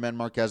Gray, Germán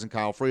Marquez, and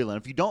Kyle Freeland?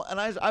 If you don't, and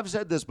I've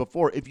said this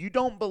before, if you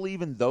don't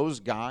believe in those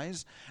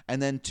guys,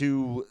 and then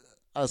to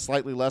a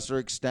slightly lesser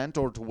extent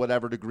or to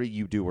whatever degree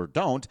you do or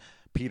don't,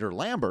 Peter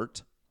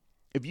Lambert,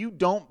 if you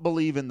don't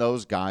believe in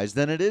those guys,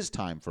 then it is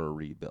time for a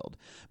rebuild.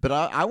 But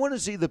I want to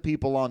see the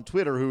people on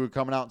Twitter who are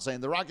coming out and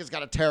saying the Rockets got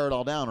to tear it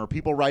all down, or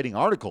people writing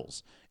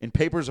articles in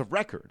papers of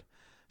record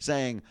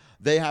saying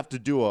they have to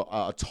do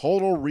a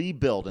total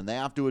rebuild and they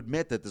have to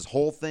admit that this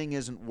whole thing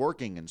isn't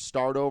working and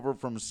start over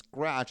from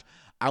scratch.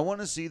 I want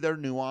to see their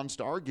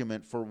nuanced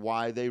argument for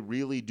why they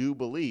really do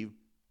believe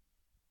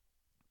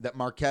that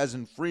Marquez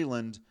and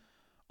Freeland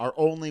are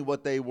only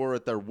what they were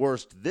at their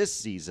worst this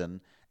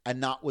season and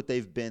not what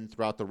they've been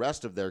throughout the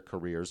rest of their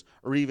careers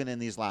or even in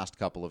these last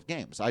couple of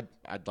games.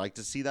 I'd like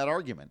to see that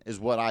argument is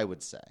what I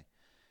would say.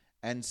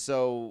 And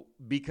so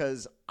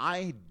because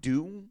I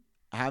do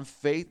have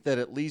faith that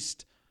at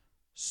least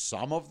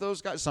some of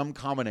those guys, some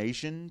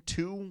combination,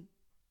 two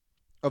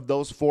of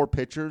those four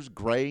pitchers,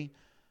 Gray,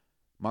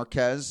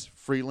 Marquez,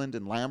 Freeland,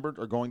 and Lambert,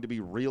 are going to be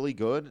really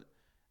good,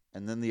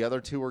 and then the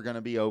other two are going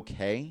to be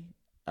okay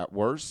at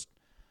worst.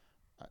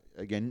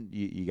 Again,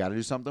 you got to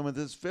do something with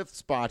this fifth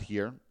spot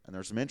here, and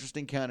there's some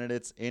interesting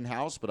candidates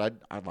in-house, but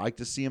I'd like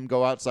to see him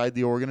go outside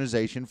the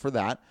organization for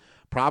that,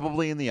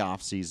 probably in the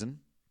offseason.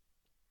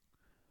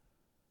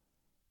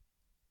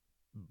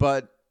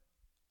 But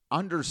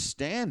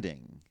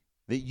understanding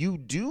that you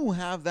do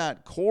have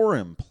that core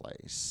in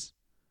place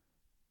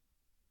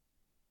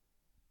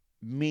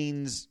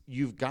means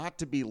you've got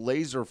to be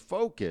laser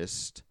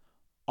focused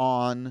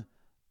on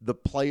the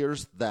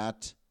players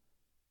that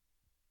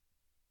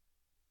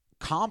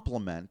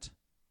complement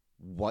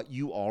what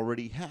you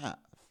already have.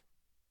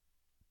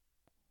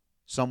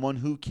 Someone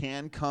who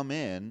can come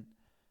in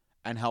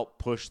and help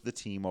push the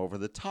team over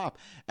the top.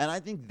 And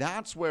I think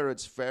that's where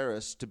it's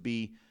fairest to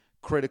be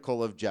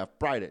critical of Jeff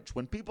Bridich.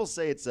 When people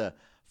say it's a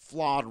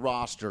flawed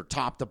roster,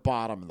 top to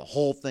bottom, and the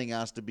whole thing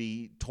has to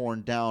be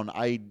torn down,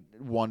 I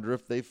wonder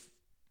if they've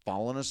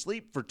fallen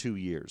asleep for 2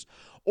 years.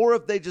 Or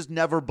if they just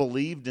never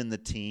believed in the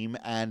team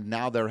and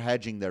now they're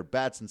hedging their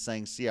bets and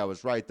saying, see, I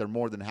was right. They're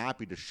more than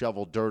happy to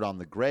shovel dirt on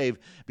the grave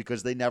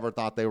because they never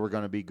thought they were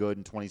going to be good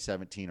in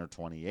 2017 or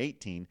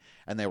 2018,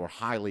 and they were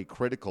highly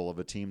critical of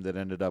a team that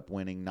ended up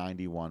winning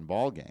 91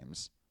 ball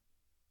games.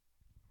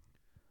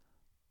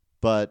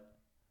 But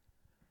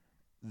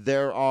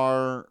there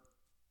are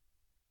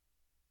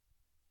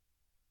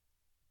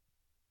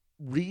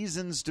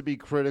reasons to be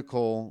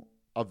critical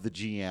of the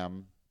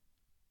GM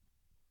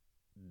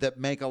that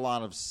make a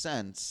lot of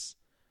sense,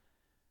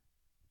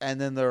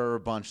 and then there are a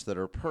bunch that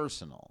are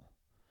personal.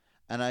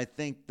 And I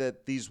think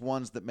that these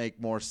ones that make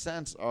more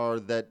sense are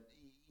that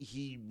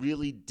he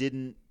really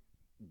didn't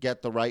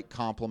get the right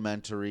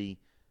complementary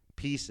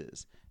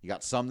pieces. You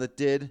got some that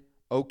did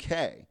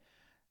okay.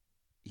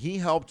 He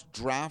helped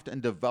draft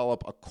and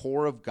develop a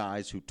core of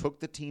guys who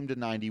took the team to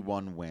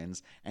 91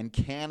 wins and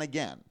can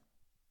again.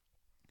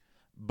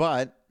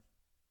 But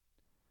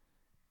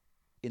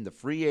in the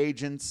free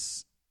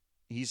agents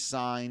he's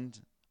signed,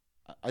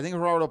 I think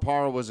Gerardo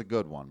Parra was a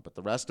good one, but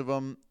the rest of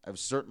them have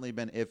certainly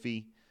been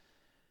iffy.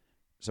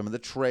 Some of the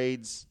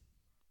trades,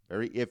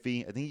 very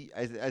iffy.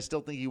 I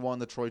still think he won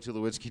the Troy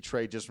Tulowitzki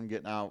trade just from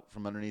getting out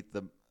from underneath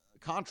the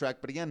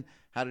contract. But again,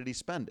 how did he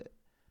spend it?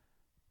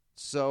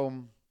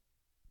 So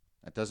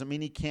that doesn't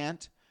mean he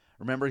can't.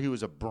 Remember, he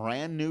was a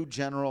brand new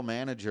general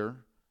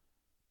manager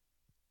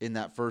in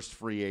that first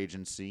free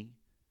agency.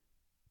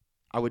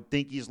 I would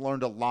think he's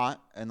learned a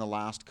lot in the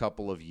last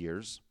couple of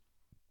years.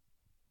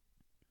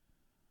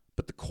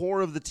 But the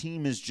core of the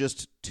team is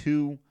just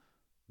too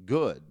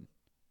good.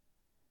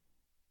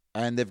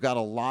 And they've got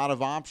a lot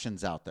of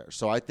options out there.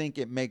 So I think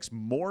it makes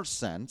more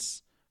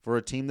sense for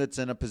a team that's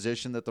in a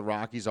position that the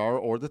Rockies are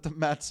or that the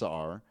Mets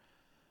are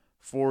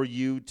for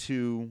you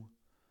to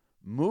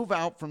move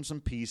out from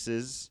some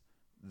pieces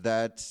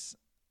that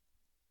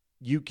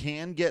you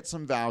can get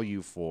some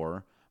value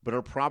for, but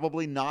are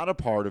probably not a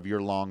part of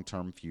your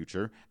long-term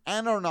future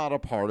and are not a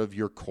part of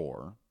your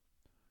core.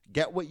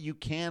 Get what you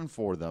can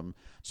for them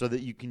so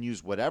that you can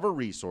use whatever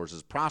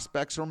resources,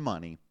 prospects or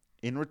money,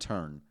 in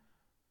return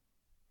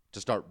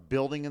to start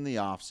building in the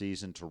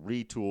offseason, to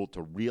retool,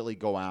 to really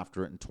go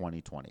after it in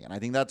 2020. And I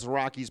think that's the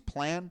Rockies'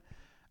 plan.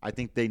 I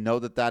think they know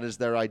that that is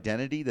their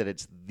identity, that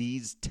it's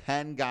these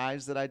 10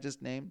 guys that I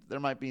just named. There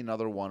might be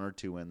another one or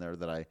two in there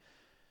that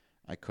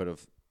I could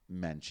have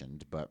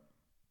mentioned.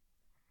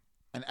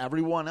 And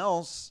everyone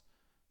else,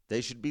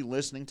 they should be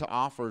listening to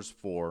offers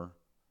for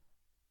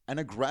and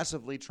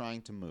aggressively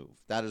trying to move.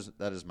 That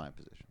is my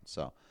position.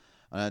 So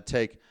I'm going to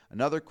take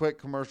another quick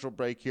commercial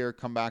break here,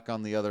 come back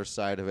on the other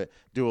side of it,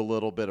 do a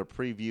little bit of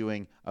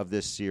previewing of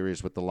this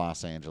series with the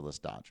Los Angeles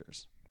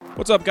Dodgers.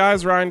 What's up,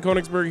 guys? Ryan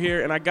Konigsberg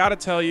here, and I gotta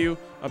tell you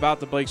about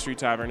the Blake Street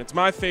Tavern. It's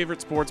my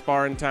favorite sports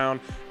bar in town,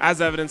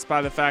 as evidenced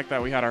by the fact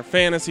that we had our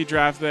fantasy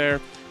draft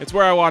there. It's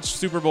where I watched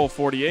Super Bowl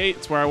 48.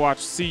 It's where I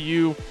watched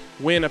CU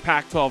win a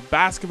Pac-12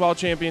 basketball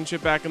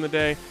championship back in the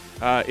day.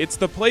 It's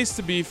the place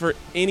to be for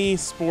any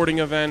sporting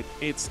event.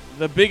 It's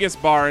the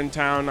biggest bar in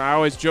town. I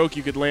always joke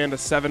you could land a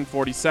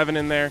 747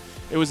 in there.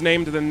 It was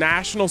named the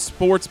National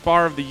Sports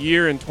Bar of the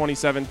Year in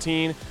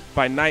 2017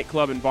 by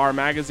Nightclub and Bar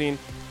Magazine.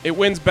 It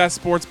wins Best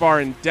Sports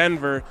Bar in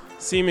Denver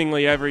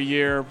seemingly every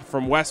year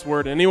from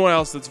Westward and anyone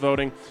else that's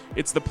voting.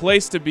 It's the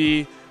place to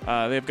be.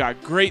 They've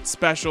got great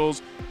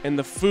specials, and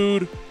the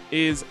food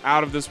is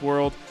out of this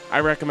world. I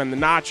recommend the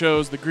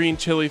nachos, the green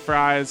chili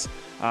fries,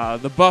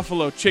 the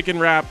buffalo chicken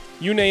wrap,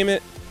 you name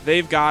it,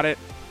 they've got it.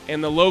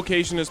 And the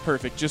location is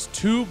perfect, just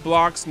 2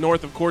 blocks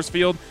north of Coors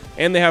Field,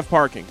 and they have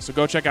parking. So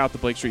go check out the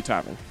Blake Street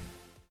Tavern.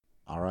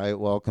 All right,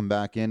 welcome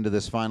back into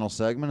this final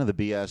segment of the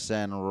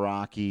BSN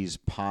Rockies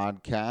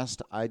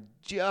podcast. I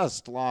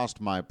just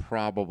lost my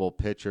probable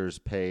pitchers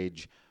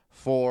page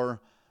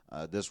for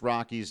this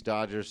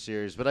Rockies-Dodgers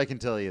series, but I can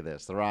tell you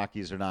this. The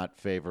Rockies are not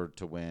favored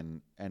to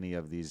win any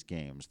of these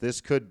games.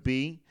 This could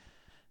be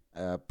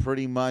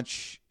pretty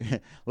much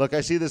 – look,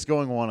 I see this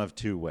going one of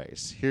 2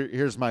 ways.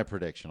 Here's my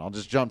prediction. I'll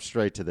just jump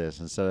straight to this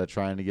instead of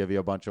trying to give you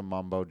a bunch of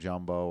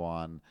mumbo-jumbo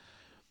on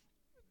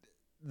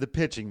the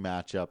pitching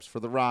matchups for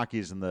the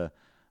Rockies and the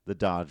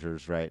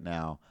Dodgers right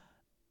now.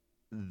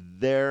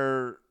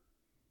 This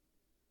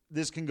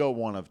can go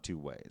one of 2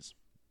 ways.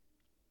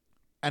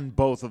 And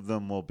both of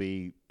them will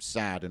be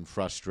sad and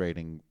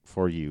frustrating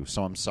for you,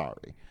 so I'm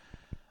sorry.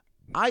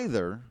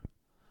 Either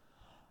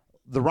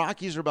the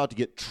Rockies are about to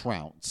get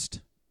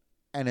trounced,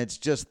 and it's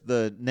just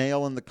the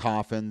nail in the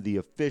coffin, the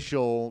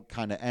official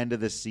kind of end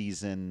of the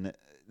season.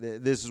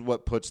 This is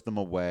what puts them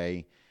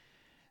away.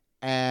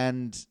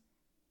 And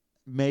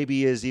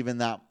maybe is even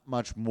that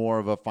much more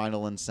of a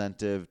final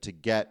incentive to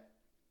get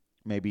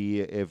maybe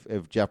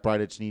if Jeff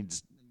Bridich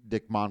needs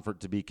Dick Monfort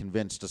to be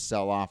convinced to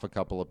sell off a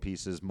couple of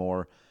pieces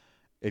more,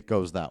 it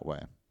goes that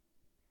way.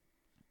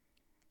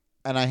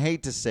 And I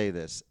hate to say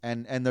this,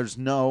 and there's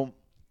no,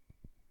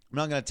 I'm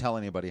not going to tell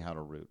anybody how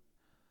to root,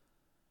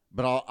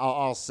 but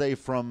I'll say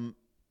from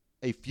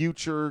a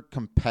future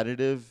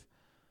competitive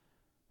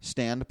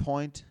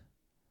standpoint,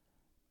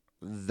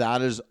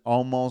 that is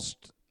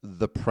almost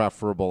the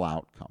preferable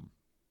outcome.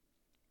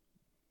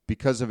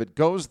 Because if it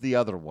goes the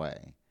other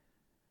way,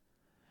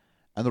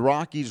 and the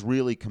Rockies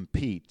really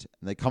compete,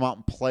 and they come out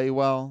and play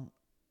well,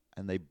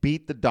 and they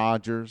beat the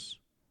Dodgers,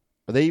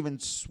 or they even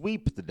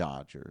sweep the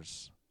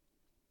Dodgers,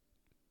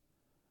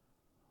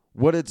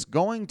 what it's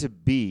going to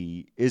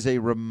be is a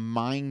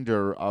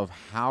reminder of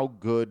how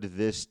good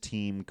this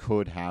team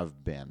could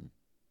have been.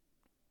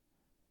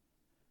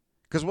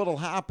 Because what will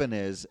happen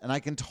is, and I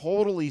can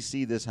totally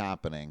see this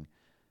happening,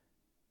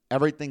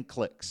 everything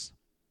clicks.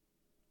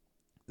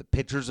 The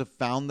pitchers have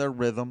found their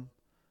rhythm.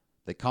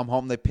 They come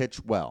home, they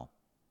pitch well.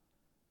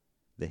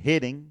 The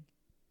hitting,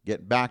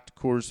 getting back to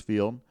Coors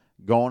Field,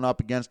 going up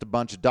against a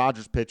bunch of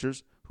Dodgers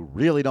pitchers who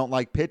really don't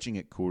like pitching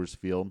at Coors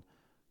Field,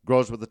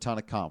 grows with a ton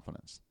of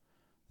confidence.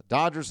 The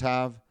Dodgers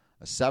have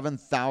a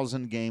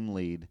 7,000-game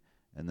lead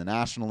in the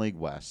National League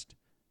West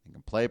and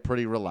can play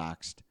pretty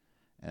relaxed.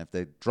 And if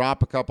they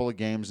drop a couple of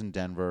games in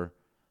Denver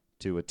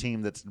to a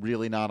team that's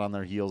really not on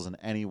their heels in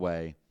any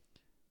way,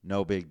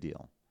 no big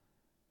deal.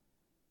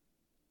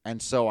 And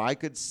so I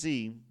could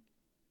see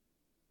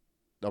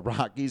the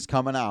Rockies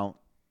coming out,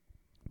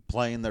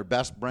 playing their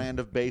best brand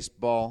of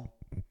baseball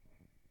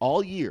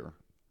all year,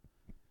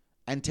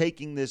 and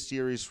taking this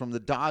series from the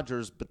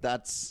Dodgers, but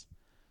that's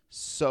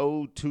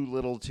so too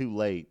little too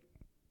late.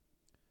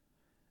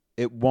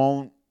 It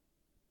won't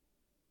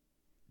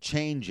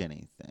change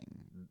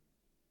anything.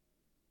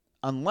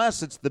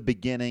 Unless it's the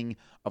beginning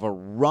of a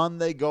run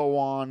they go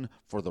on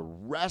for the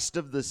rest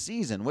of the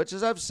season, which,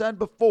 as I've said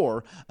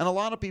before, and a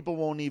lot of people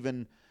won't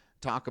even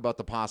talk about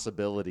the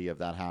possibility of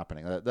that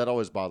happening. That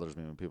always bothers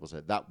me when people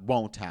say that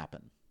won't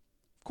happen.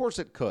 Of course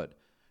it could.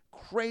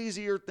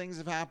 Crazier things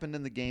have happened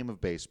in the game of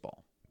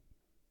baseball.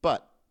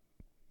 But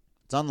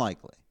it's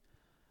unlikely.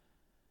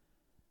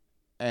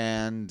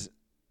 And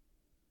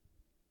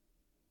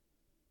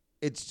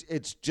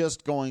it's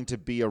just going to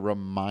be a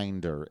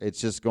reminder.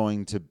 It's just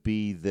going to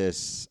be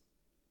this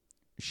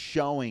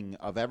showing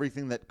of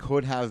everything that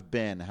could have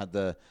been had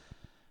the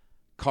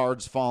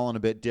cards fallen a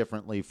bit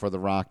differently for the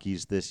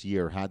Rockies this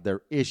year, had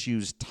their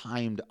issues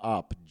timed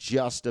up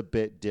just a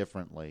bit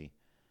differently.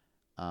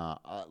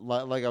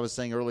 Like I was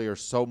saying earlier,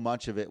 so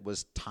much of it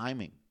was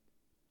timing.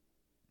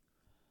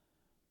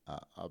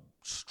 A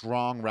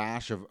strong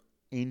rash of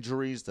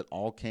injuries that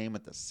all came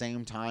at the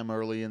same time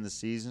early in the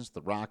season. So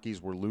the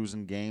Rockies were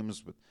losing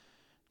games with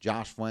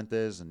Josh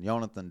Fuentes and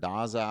Jonathan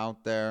Daza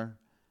out there.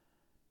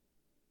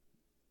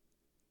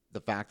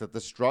 The fact that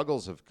the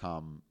struggles have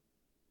come,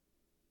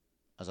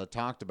 as I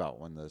talked about,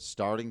 when the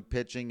starting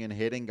pitching and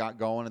hitting got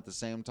going at the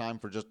same time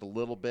for just a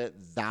little bit,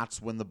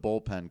 that's when the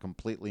bullpen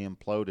completely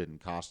imploded and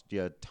cost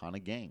you a ton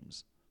of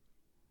games.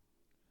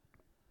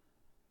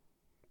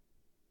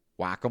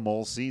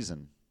 whack-a-mole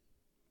season.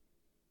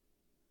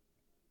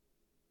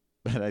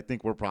 But I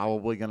think we're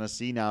probably going to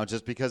see now,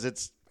 just because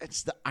it's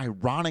the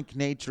ironic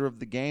nature of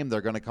the game.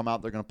 They're going to come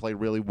out, they're going to play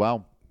really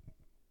well.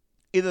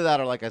 Either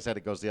that or, like I said,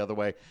 it goes the other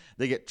way.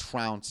 They get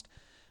trounced.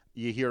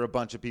 You hear a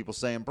bunch of people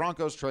saying,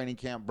 Broncos training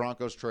camp,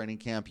 Broncos training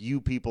camp. You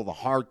people, the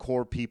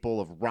hardcore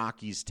people of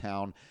Rockies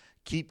Town,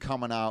 keep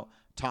coming out,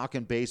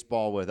 talking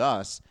baseball with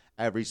us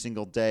every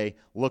single day,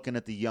 looking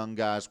at the young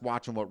guys,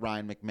 watching what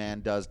Ryan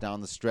McMahon does down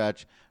the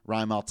stretch,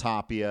 Raimel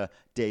Tapia,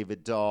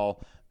 David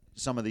Dahl,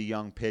 some of the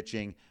young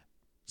pitching,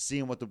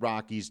 seeing what the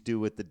Rockies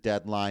do at the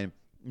deadline,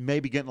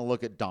 maybe getting a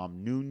look at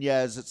Dom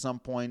Nunez at some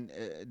point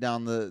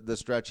down the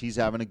stretch. He's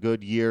having a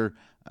good year.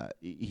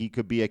 He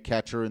could be a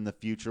catcher in the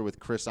future with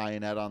Chris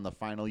Ionetta on the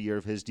final year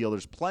of his deal.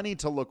 There's plenty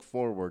to look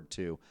forward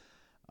to.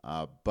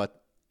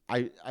 But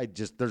I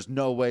just, there's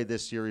no way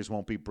this series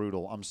won't be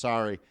brutal. I'm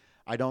sorry.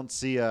 I don't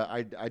see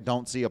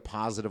a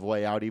positive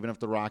way out. Even if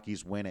the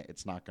Rockies win it,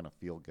 it's not going to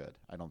feel good,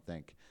 I don't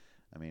think.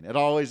 I mean,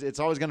 it's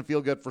always going to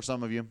feel good for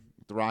some of you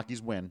if the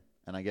Rockies win,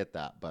 and I get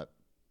that, but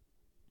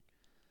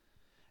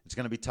it's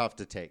going to be tough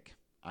to take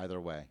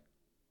either way.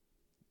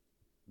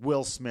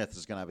 Will Smith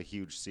is going to have a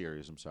huge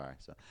series. I'm sorry.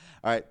 So,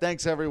 all right.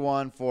 Thanks,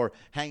 everyone, for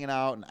hanging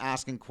out and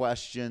asking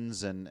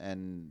questions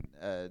and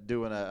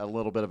doing a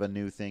little bit of a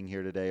new thing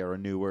here today, or a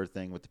newer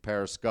thing with the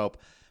Periscope.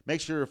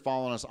 Make sure you're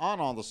following us on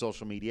all the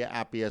social media,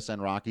 at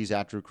BSN Rockies,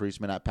 at Drew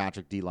Creasman, at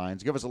Patrick D.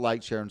 Lyons. Give us a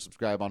like, share, and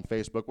subscribe on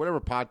Facebook,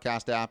 whatever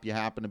podcast app you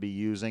happen to be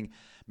using.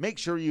 Make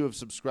sure you have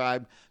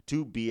subscribed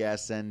to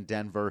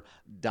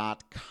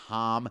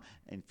bsndenver.com.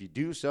 And if you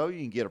do so, you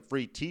can get a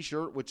free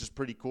t-shirt, which is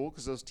pretty cool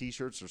because those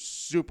t-shirts are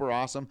super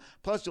awesome.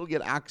 Plus, you'll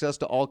get access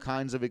to all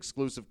kinds of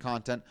exclusive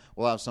content.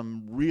 We'll have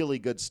some really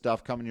good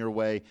stuff coming your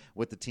way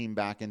with the team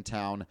back in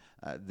town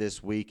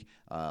this week.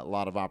 A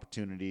lot of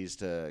opportunities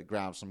to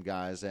grab some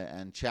guys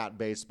and chat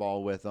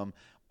baseball with them.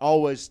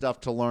 Always stuff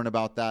to learn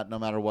about that, no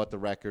matter what the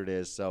record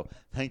is. So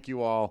thank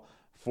you all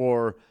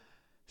for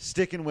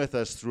sticking with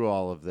us through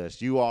all of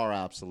this. You are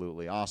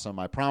absolutely awesome.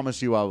 I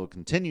promise you I will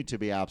continue to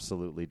be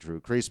absolutely Drew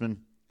Creasman.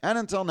 And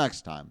until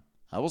next time,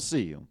 I will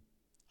see you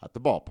at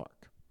the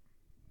ballpark.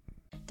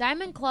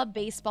 Diamond Club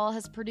Baseball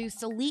has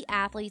produced elite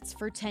athletes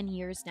for 10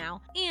 years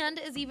now, and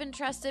is even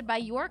trusted by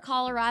your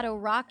Colorado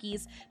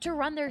Rockies to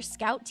run their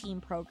scout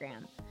team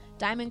program.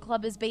 Diamond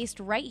Club is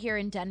based right here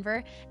in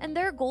Denver, and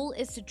their goal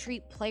is to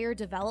treat player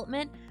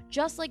development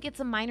just like it's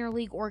a minor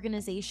league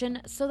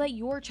organization, so that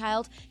your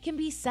child can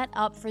be set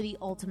up for the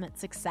ultimate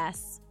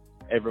success.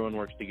 Everyone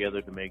works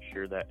together to make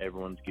sure that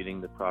everyone's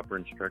getting the proper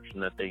instruction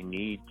that they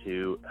need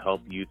to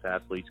help youth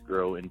athletes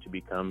grow and to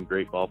become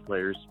great ball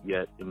players,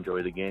 yet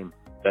enjoy the game.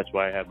 That's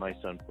why I have my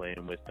son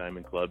playing with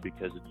Diamond Club,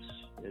 because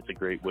it's a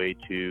great way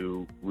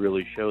to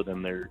really show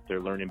them they're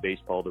learning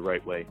baseball the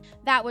right way.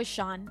 That was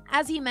Sean.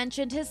 As he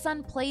mentioned, his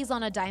son plays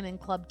on a Diamond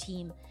Club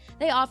team.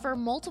 They offer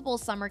multiple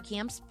summer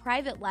camps,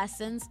 private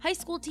lessons, high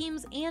school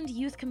teams, and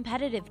youth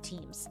competitive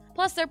teams.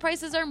 Plus, their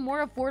prices are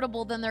more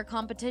affordable than their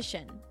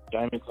competition.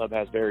 Diamond Club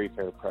has very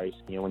fair price.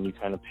 When you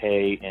kind of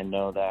pay and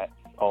know that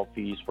all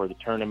fees for the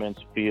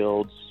tournaments,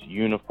 fields,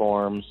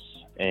 uniforms,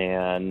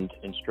 and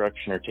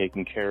instruction are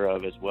taken care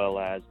of, as well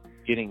as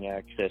getting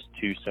access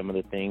to some of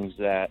the things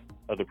that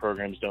other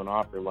programs don't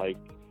offer, like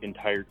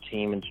entire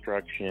team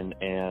instruction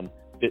and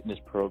fitness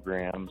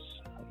programs,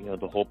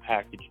 the whole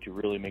package to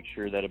really make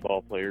sure that a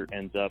ball player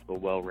ends up a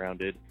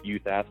well-rounded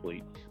youth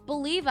athlete.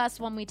 Believe us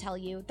when we tell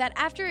you that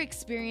after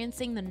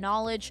experiencing the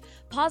knowledge,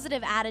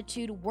 positive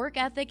attitude, work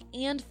ethic,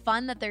 and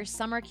fun that their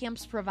summer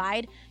camps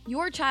provide,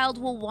 your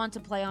child will want to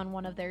play on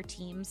one of their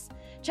teams.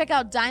 Check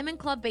out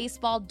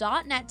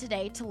diamondclubbaseball.net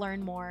today to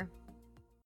learn more.